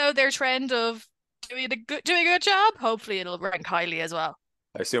the their trend of doing a good job, hopefully it'll rank highly as well.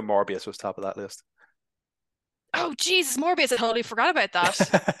 I assume Morbius was top of that list. Oh, Jesus, Morbius, I totally forgot about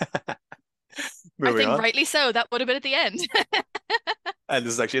that. I Moving think on. rightly so. That would have been at the end. And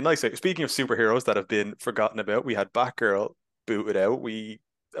this is actually a nice thing. Speaking of superheroes that have been forgotten about, we had Batgirl booted out.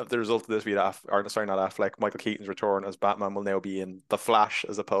 The result of this, sorry, not Affleck, Michael Keaton's return as Batman will now be in The Flash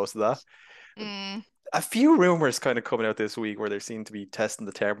as opposed to that. Mm. A few rumors kind of coming out this week where they seem to be testing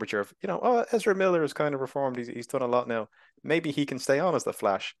the temperature of, Ezra Miller has kind of reformed. He's done a lot now. Maybe he can stay on as the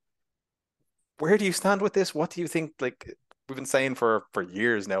Flash. Where do you stand with this? What do you think? Like we've been saying for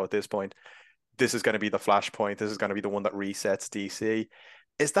years now at this point, this is going to be the Flashpoint. This is going to be the one that resets DC.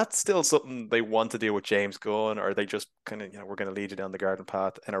 Is that still something they want to do with James Gunn, or are they just kind of, we're going to lead you down the garden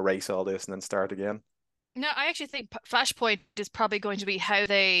path and erase all this and then start again? No, I actually think Flashpoint is probably going to be how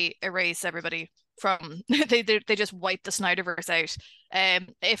they erase everybody from they just wipe the Snyderverse out.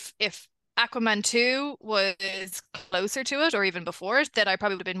 If Aquaman 2 was closer to it or even before it, then I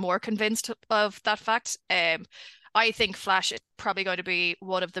probably would have been more convinced of that fact. I think Flash is probably going to be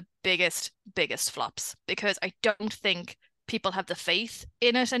one of the biggest flops because I don't think people have the faith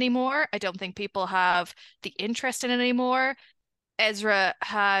in it anymore. I don't think people have the interest in it anymore. Ezra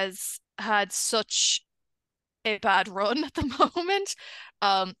has had such a bad run at the moment.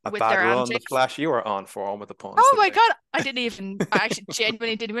 A with bad their run, antics. The Flash. You are on form with the puns. Oh my today. God, I actually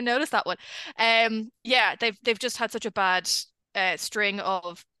genuinely didn't even notice that one. Yeah, they've just had such a bad string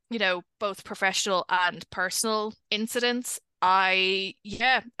of, both professional and personal incidents. I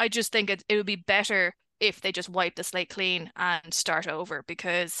just think it would be better if they just wipe the slate clean and start over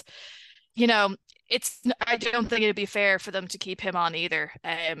because, I don't think it'd be fair for them to keep him on either,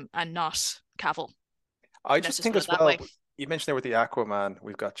 and not Cavill. I Let's just just think put as it that well, way. you mentioned there with the Aquaman,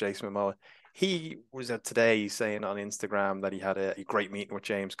 we've got Jason Momoa. He was out today saying on Instagram that he had a great meeting with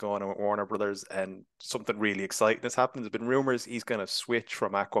James Gunn and with Warner Brothers, and something really exciting has happened. There's been rumors he's going to switch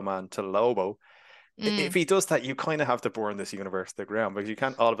from Aquaman to Lobo. If he does that, you kind of have to burn this universe to the ground because you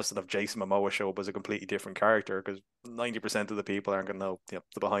can't all of a sudden have Jason Momoa show up as a completely different character because 90% of the people aren't going to know,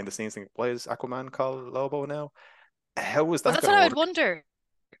 the behind the scenes thing. Why is Aquaman called Lobo now? How is Well, that that's going what to I work? would wonder.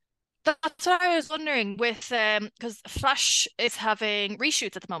 That's what I was wondering with because Flash is having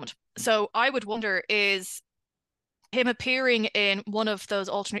reshoots at the moment. So I would wonder is him appearing in one of those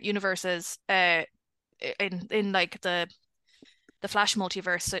alternate universes in like the Flash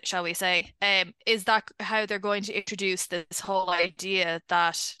multiverse, shall we say, is that how they're going to introduce this whole idea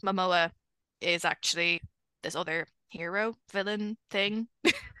that Momoa is actually this other hero, villain thing?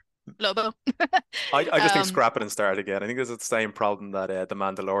 Lobo. I just think Um, scrap it and start again. I think this is the same problem that The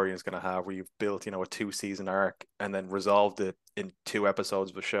Mandalorian is going to have, where you've built, a 2-season arc and then resolved it in 2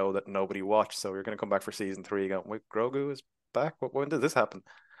 episodes of a show that nobody watched. So you're going to come back for season 3 again. Wait, Grogu is back? When did this happen?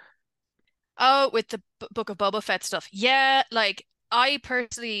 Oh, with the Book of Boba Fett stuff. Yeah, like I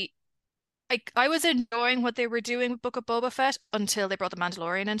personally I was enjoying what they were doing with Book of Boba Fett until they brought the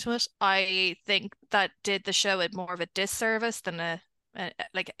Mandalorian into it. I think that did the show it more of a disservice than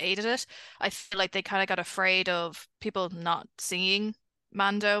like aided it. I feel like they kind of got afraid of people not seeing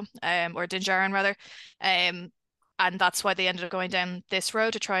Mando, or Din Djarin rather, and that's why they ended up going down this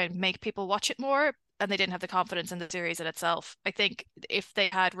road to try and make people watch it more, and they didn't have the confidence in the series in itself. I think if they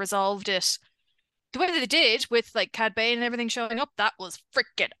had resolved it the way that they did with like Cad Bane and everything showing up, that was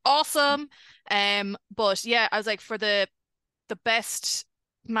freaking awesome. But yeah, I was like for the best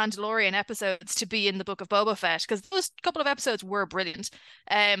Mandalorian episodes to be in the Book of Boba Fett because those couple of episodes were brilliant.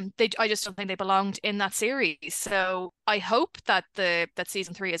 I just don't think they belonged in that series. So I hope that that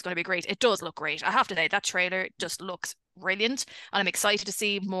season 3 is going to be great. It does look great. I have to say that trailer just looks brilliant, and I'm excited to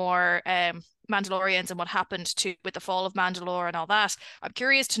see more Mandalorians and what happened to with the fall of Mandalore and all that. I'm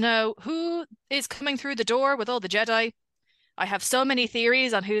curious to know who is coming through the door with all the Jedi. I have so many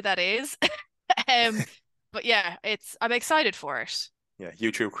theories on who that is. But yeah, I'm excited for it. Yeah,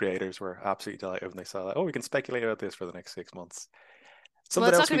 YouTube creators were absolutely delighted when they saw that. Oh, we can speculate about this for the next 6 months. Well, Something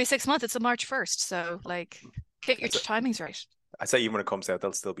it's not else going to be 6 months. It's a March 1st. So like, get your timings right. I say even when it comes out,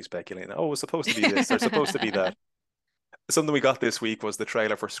 they'll still be speculating. Oh, it's supposed to be this or supposed to be that. Something we got this week was the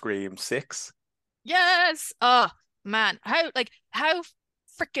trailer for Scream 6. Yes. Oh man, how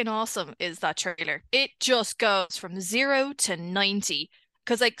freaking awesome is that trailer? It just goes from 0 to 90.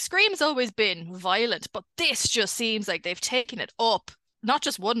 Because like Scream's always been violent, but this just seems like they've taken it up, not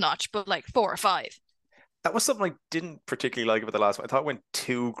just one notch, but like 4 or 5. That was something I didn't particularly like about the last one. I thought it went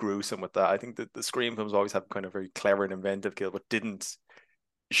too gruesome with that. I think that the Scream films always have kind of very clever and inventive kill, but didn't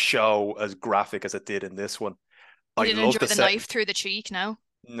show as graphic as it did in this one. You I didn't love enjoy the the set. knife through the cheek, no?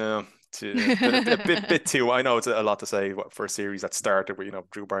 No, a bit too. I know it's a lot to say for a series that started with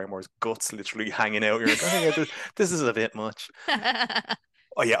Drew Barrymore's guts literally hanging out. You're like, oh yeah, this is a bit much.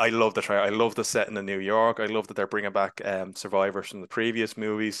 Oh yeah, I love the trailer. I love the setting in New York. I love that they're bringing back survivors from the previous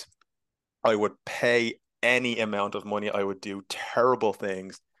movies. I would pay any amount of money. I would do terrible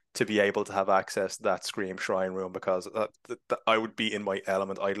things to be able to have access to that Scream Shrine Room, because I would be in my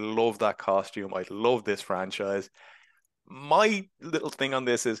element. I love that costume. I love this franchise. My little thing on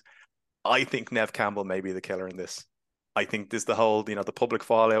this is I think Nev Campbell may be the killer in this. I think this the whole, the public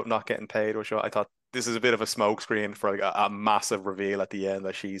fallout, not getting paid or so. I thought this is a bit of a smokescreen for like a massive reveal at the end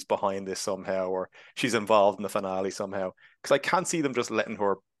that she's behind this somehow, or she's involved in the finale somehow. Because I can't see them just letting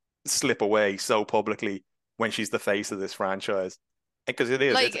her slip away so publicly when she's the face of this franchise. Because it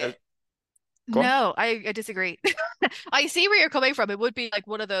is. Like, Go on. no, I disagree. I see where you're coming from. It would be like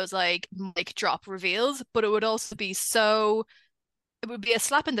one of those like mic drop reveals, but it would also be it would be a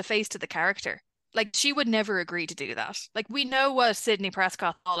slap in the face to the character. Like, she would never agree to do that. Like, we know what Sidney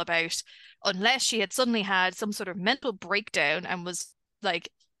Prescott's all about, unless she had suddenly had some sort of mental breakdown and was like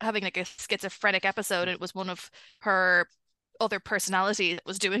having like a schizophrenic episode, and it was one of her other personalities that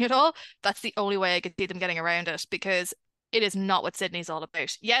was doing it all. That's the only way I could see them getting around it, because it is not what Sydney's all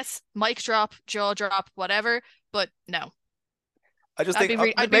about. Yes, mic drop, jaw drop, whatever, but no. I just I'd think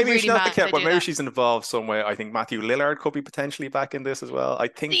be maybe really she's not the mad if killer, they but do maybe that. she's involved somewhere. I think Matthew Lillard could be potentially back in this as well. I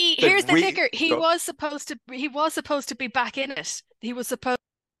think See, they've here's the kicker. He Go. was supposed to be back in it. He was supposed.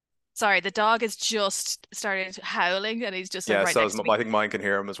 Sorry, the dog has just started howling, and he's just like Yeah, right so next to me. I think mine can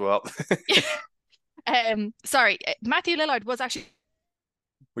hear him as well. Sorry, Matthew Lillard was actually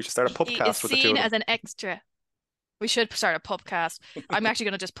We should start a he is pubcast with the two seen of as them. an extra. We should start a pubcast. I'm actually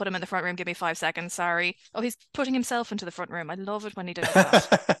going to just put him in the front room. Give me 5 seconds. Sorry. Oh, he's putting himself into the front room. I love it when he does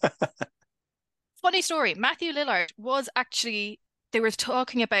that. Funny story. Matthew Lillard was actually, they were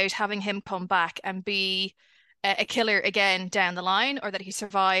talking about having him come back and be a killer again down the line, or that he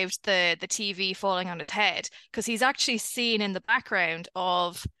survived the TV falling on his head, because he's actually seen in the background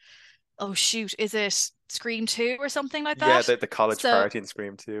of, oh shoot, is it Scream 2 or something like Yeah, that? the college So party in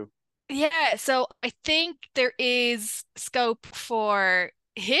Scream 2. yeah, so I think there is scope for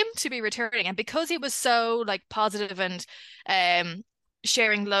him to be returning, and because he was so like positive and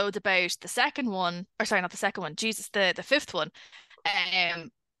sharing loads about the second one, or sorry, not the second one, Jesus, the fifth one, um,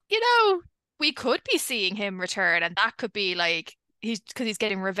 you know, we could be seeing him return, and that could be like he's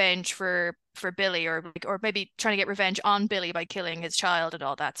getting revenge for Billy, or maybe trying to get revenge on Billy by killing his child and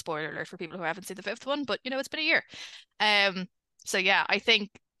all that. Spoiler alert for people who haven't seen the fifth one, but it's been a year. So yeah, I think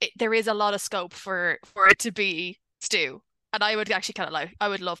there is a lot of scope for it to be Stu, and I would actually kind of like, I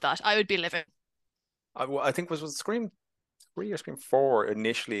would love that. I would be living. I think was Scream 3 or Scream 4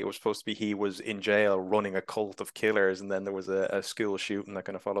 initially. It was supposed to be he was in jail running a cult of killers, and then there was a school shooting that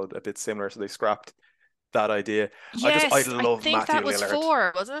kind of followed a bit similar, so they scrapped that idea. I Yes, I love think Matthew that was Lillard.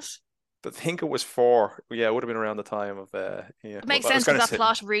 4, was it? I think it was 4. Yeah, it would have been around the time of yeah. It makes Well, I was sense because gonna that say,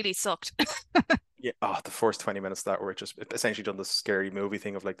 plot really sucked. yeah. Oh, the first 20 minutes of that were just essentially done the scary movie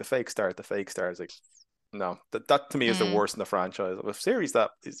thing of like the fake start, the fake start. It's like, no, that to me is the Mm. worst in the franchise of a series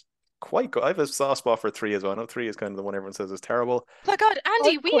that is quite good. I have a soft spot for 3 as well. I know 3 is kind of the one everyone says is terrible. Oh my God,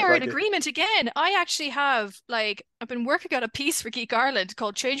 Andy, I we quite are in like it. agreement again. I actually have, like, I've been working on a piece for Geek Ireland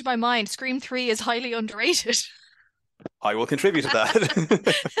called Change My Mind. Scream 3 is highly underrated. I will contribute to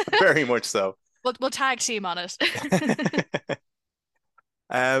that. Very much so. We'll tag team on it.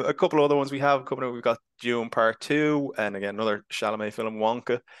 A couple of other ones we have coming up. We've got Dune Part 2, and again, another Chalamet film,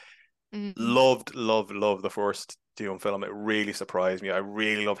 Wonka. Mm. Loved the first Dune film. It really surprised me. I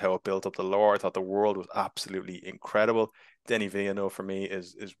really love how it built up the lore. I thought the world was absolutely incredible. Denis Villeneuve for me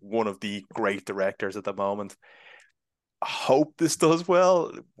is one of the great directors at the moment. I hope this does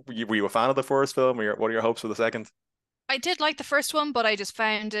well. Were you a fan of the first film? What are your hopes for the second? I did like the first one, but I just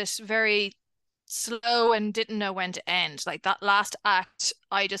found it very slow and didn't know when to end. Like that last act,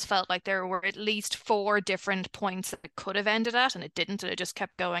 I just felt like there were at least 4 different points that it could have ended at, and it didn't, and it just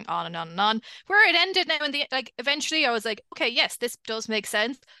kept going on and on and on. Where it ended now in the like eventually I was like, okay, yes, this does make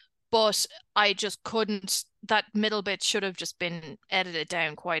sense, but I just couldn't. That middle bit should have just been edited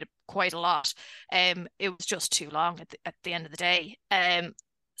down quite a lot. It was just too long at the end of the day.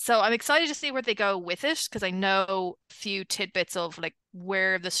 So I'm excited to see where they go with it, because I know a few tidbits of like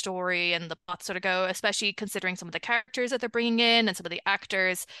where the story and the plot sort of go, especially considering some of the characters that they're bringing in and some of the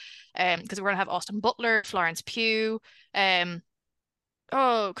actors. Because we're gonna have Austin Butler, Florence Pugh, Christopher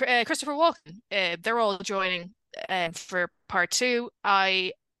Walken. They're all joining for part 2.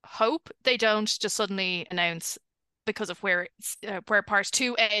 I hope they don't just suddenly announce, because of where part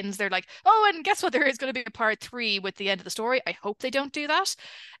 2 ends, they're like, oh, and guess what, there is going to be a part 3 with the end of the story. I hope they don't do that,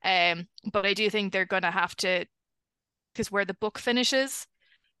 but I do think they're going to have to, because where the book finishes,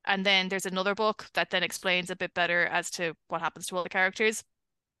 and then there's another book that then explains a bit better as to what happens to all the characters.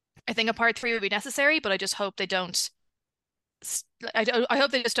 I think a part 3 would be necessary, but I just hope they don't. I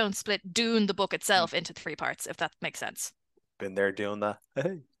hope they just don't split Dune the book itself into 3 parts, if that makes sense. Been there doing that.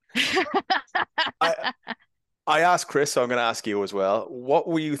 Hey. I I asked Chris, so I'm going to ask you as well. What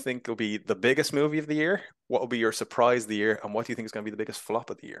will you think will be the biggest movie of the year? What will be your surprise of the year? And what do you think is going to be the biggest flop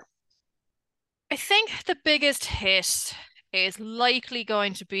of the year? I think the biggest hit is likely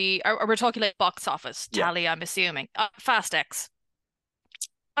going to be, or we're talking like box office Yeah. tally, I'm assuming. Fast X.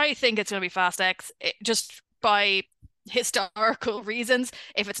 I think it's going to be Fast X, just by historical reasons.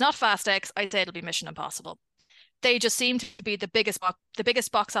 If it's not Fast X, I'd say it'll be Mission Impossible. They just seem to be the biggest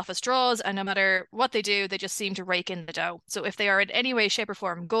box office draws, and no matter what they do, they just seem to rake in the dough. So if they are in any way, shape, or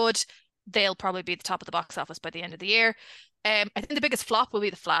form good, they'll probably be at the top of the box office by the end of the year. I think the biggest flop will be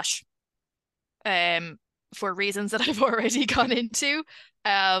The Flash, um, for reasons that I've already gone into.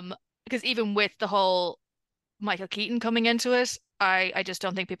 Because even with the whole Michael Keaton coming into it, I just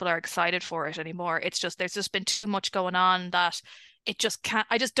don't think people are excited for it anymore. It's just there's just been too much going on that it just can't.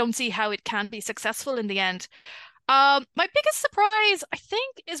 I just don't see how it can be successful in the end. My biggest surprise, I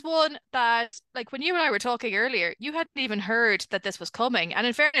think, is one that, like, when you and I were talking earlier, you hadn't even heard that this was coming. And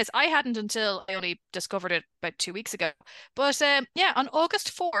in fairness, I hadn't until I only discovered it about 2 weeks ago. But yeah, on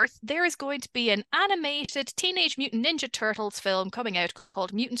August 4th, there is going to be an animated Teenage Mutant Ninja Turtles film coming out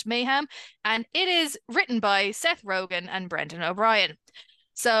called Mutant Mayhem, and it is written by Seth Rogen and Brendan O'Brien.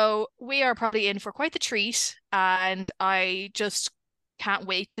 So we are probably in for quite the treat, and I just can't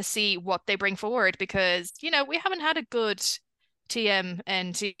wait to see what they bring forward because, we haven't had a good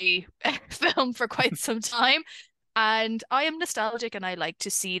TMNT film for quite some time. And I am nostalgic and I like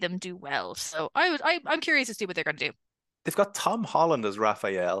to see them do well. So I'm curious to see what they're going to do. They've got Tom Holland as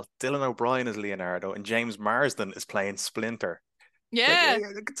Raphael, Dylan O'Brien as Leonardo, and James Marsden is playing Splinter. Yeah.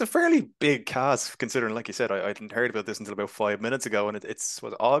 It's a fairly big cast considering, like you said, I didn't heard about this until about 5 minutes ago, and it's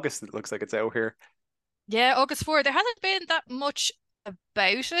what August. It looks like it's out here. Yeah, August 4th. There hasn't been that much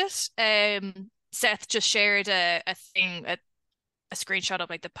about it. Seth just shared a thing, a screenshot of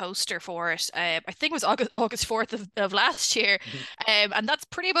like the poster for it. I think it was August 4th of last year. And that's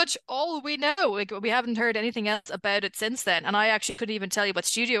pretty much all we know. Like, we haven't heard anything else about it since then. And I actually couldn't even tell you what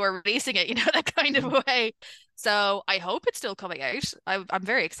studio are releasing it, that kind of way. So I hope it's still coming out. I'm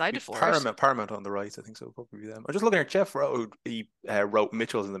very excited for it. Paramount on the right, I think so. Probably them. I'm just looking at Jeff Rowe. He wrote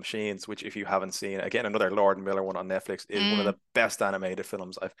Mitchells and the Machines, which, if you haven't seen, again, another Lord and Miller one on Netflix, is one of the best animated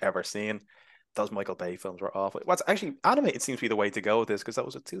films I've ever seen. Those Michael Bay films were awful. What's actually animated seems to be the way to go with this, because that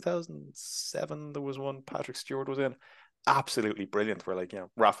was a 2007. There was one Patrick Stewart was in, absolutely brilliant. Where, like,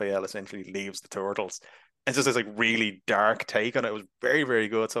 Raphael essentially leaves the Turtles. It's just this like really dark take on it. It was very, very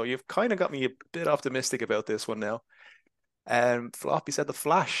good. So you've kind of got me a bit optimistic about this one now. Flop, you said The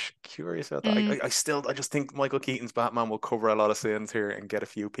Flash. Curious about that. I just think Michael Keaton's Batman will cover a lot of sins here and get a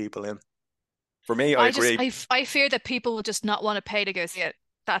few people in. For me, I agree. I fear that people will just not want to pay to go see it.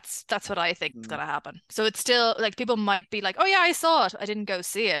 That's what I think is gonna happen. So it's still like people might be like, oh yeah, I saw it. I didn't go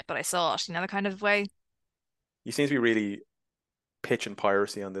see it, but I saw it. The kind of way. You seem to be really pitching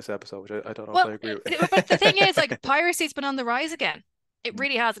piracy on this episode, which I don't know Well, if I agree with. but the thing is, like, piracy's been on the rise again. It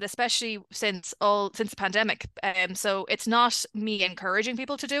really has, and especially since the pandemic. So it's not me encouraging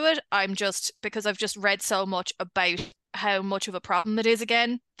people to do it. I'm just because I've just read so much about how much of a problem it is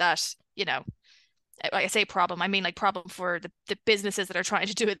again that, I say problem, I mean like problem for the businesses that are trying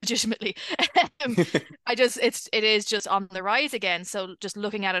to do it legitimately. It is just on the rise again. So just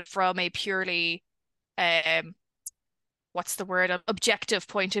looking at it from a purely what's the word, objective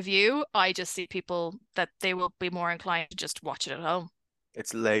point of view, I just see people that they will be more inclined to just watch it at home.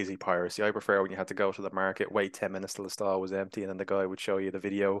 It's lazy piracy. I prefer when you had to go to the market, wait 10 minutes till the stall was empty, and then the guy would show you the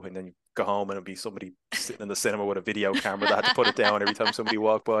video, and then you go home and it'd be somebody sitting in the cinema with a video camera that had to put it down every time somebody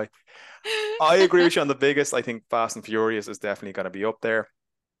walked by. I agree with you on the biggest. I think Fast and Furious is definitely going to be up there.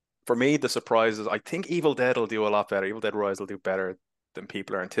 For me, the surprises, I think Evil Dead will do a lot better. Evil Dead Rise will do better than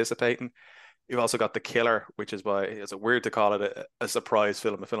people are anticipating. You've also got The Killer, which is it's weird to call it a surprise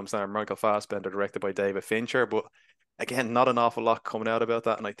film, a film starring Michael Fassbender, directed by David Fincher, but again, not an awful lot coming out about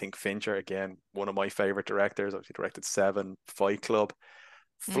that. And I think Fincher, again, one of my favorite directors, obviously directed Seven, Fight Club.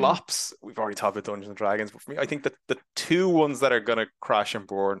 Flops, we've already talked about Dungeons and Dragons, but for me, I think that the two ones that are going to crash and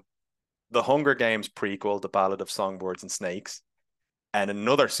burn, the Hunger Games prequel, The Ballad of Songbirds and Snakes, and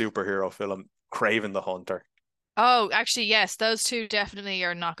another superhero film, Kraven the Hunter. Oh, actually, yes, those two definitely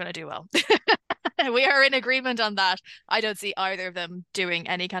are not going to do well. We are in agreement on that. I don't see either of them doing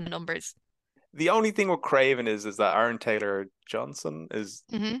any kind of numbers. The only thing with Kraven is that Aaron Taylor Johnson is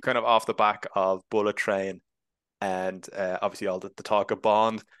kind of off the back of Bullet Train, and obviously all the talk of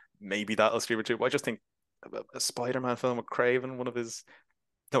Bond. Maybe that'll scream it too. I just think a Spider-Man film with Kraven,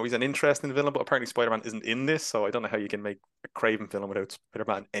 no, he's an interesting villain, but apparently Spider-Man isn't in this, so I don't know how you can make a Kraven film without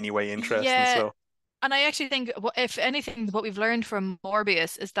Spider-Man anyway interesting. Yeah. So And I actually think, if anything, what we've learned from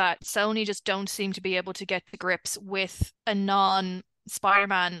Morbius is that Sony just don't seem to be able to get the grips with a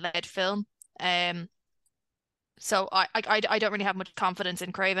non-Spider-Man led film. So I don't really have much confidence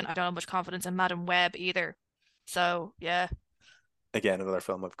in Craven. I don't have much confidence in Madam Web either. So yeah. Again, another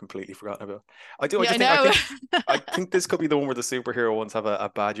film I've completely forgotten about. I do. Yeah, I think this could be the one where the superhero ones have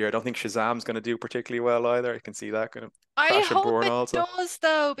a bad year. I don't think Shazam's going to do particularly well either. I can see that kind of crash and burn also. Does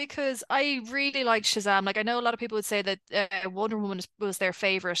though, because I really like Shazam. Like I know a lot of people would say that Wonder Woman was their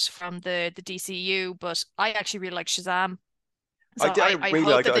favorite from the DCU, but I actually really like Shazam. So I really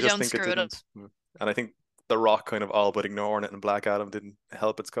hope like that it. they I just don't think it screw it up. didn't. And I think The Rock kind of all but ignoring it, and Black Adam didn't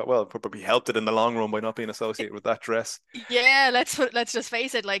help its well, probably helped it in the long run by not being associated with that dress. Yeah, let's just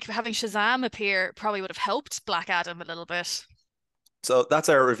face it, like having Shazam appear probably would have helped Black Adam a little bit. So that's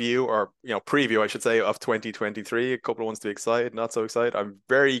our review, or preview, I should say, of 2023. A couple of ones to be excited, not so excited. I'm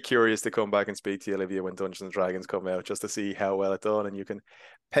very curious to come back and speak to you, Olivia, when Dungeons and Dragons come out, just to see how well it's done, and you can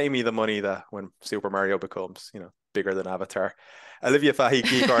pay me the money that when Super Mario becomes, bigger than Avatar. Olivia Fahy,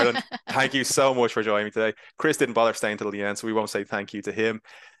 Geek Ireland, thank you so much for joining me today. Chris didn't bother staying till the end, so we won't say thank you to him.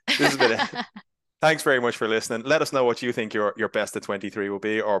 This has been it. Thanks very much for listening. Let us know what you think your best of 23 will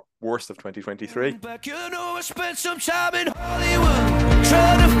be, or worst of 2023. Back, I spent some time in Hollywood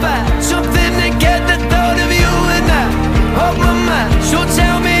trying to find something to get the thought of you and I off my mind. So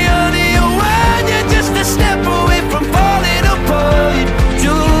tell me, honey, when you're just a step away from falling apart,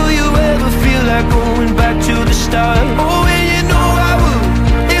 do you ever feel like going back to the start? Oh, and you know I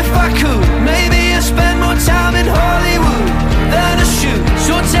would if I could. Maybe I spend more time in Hollywood than I should.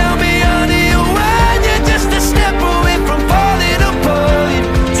 So tell me, honey, when you're just a step away from falling apart,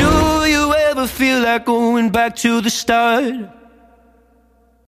 do you ever feel like going back to the start?